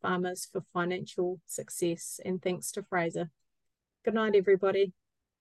empower farmers for financial success. And thanks to Frazer. Good night, everybody.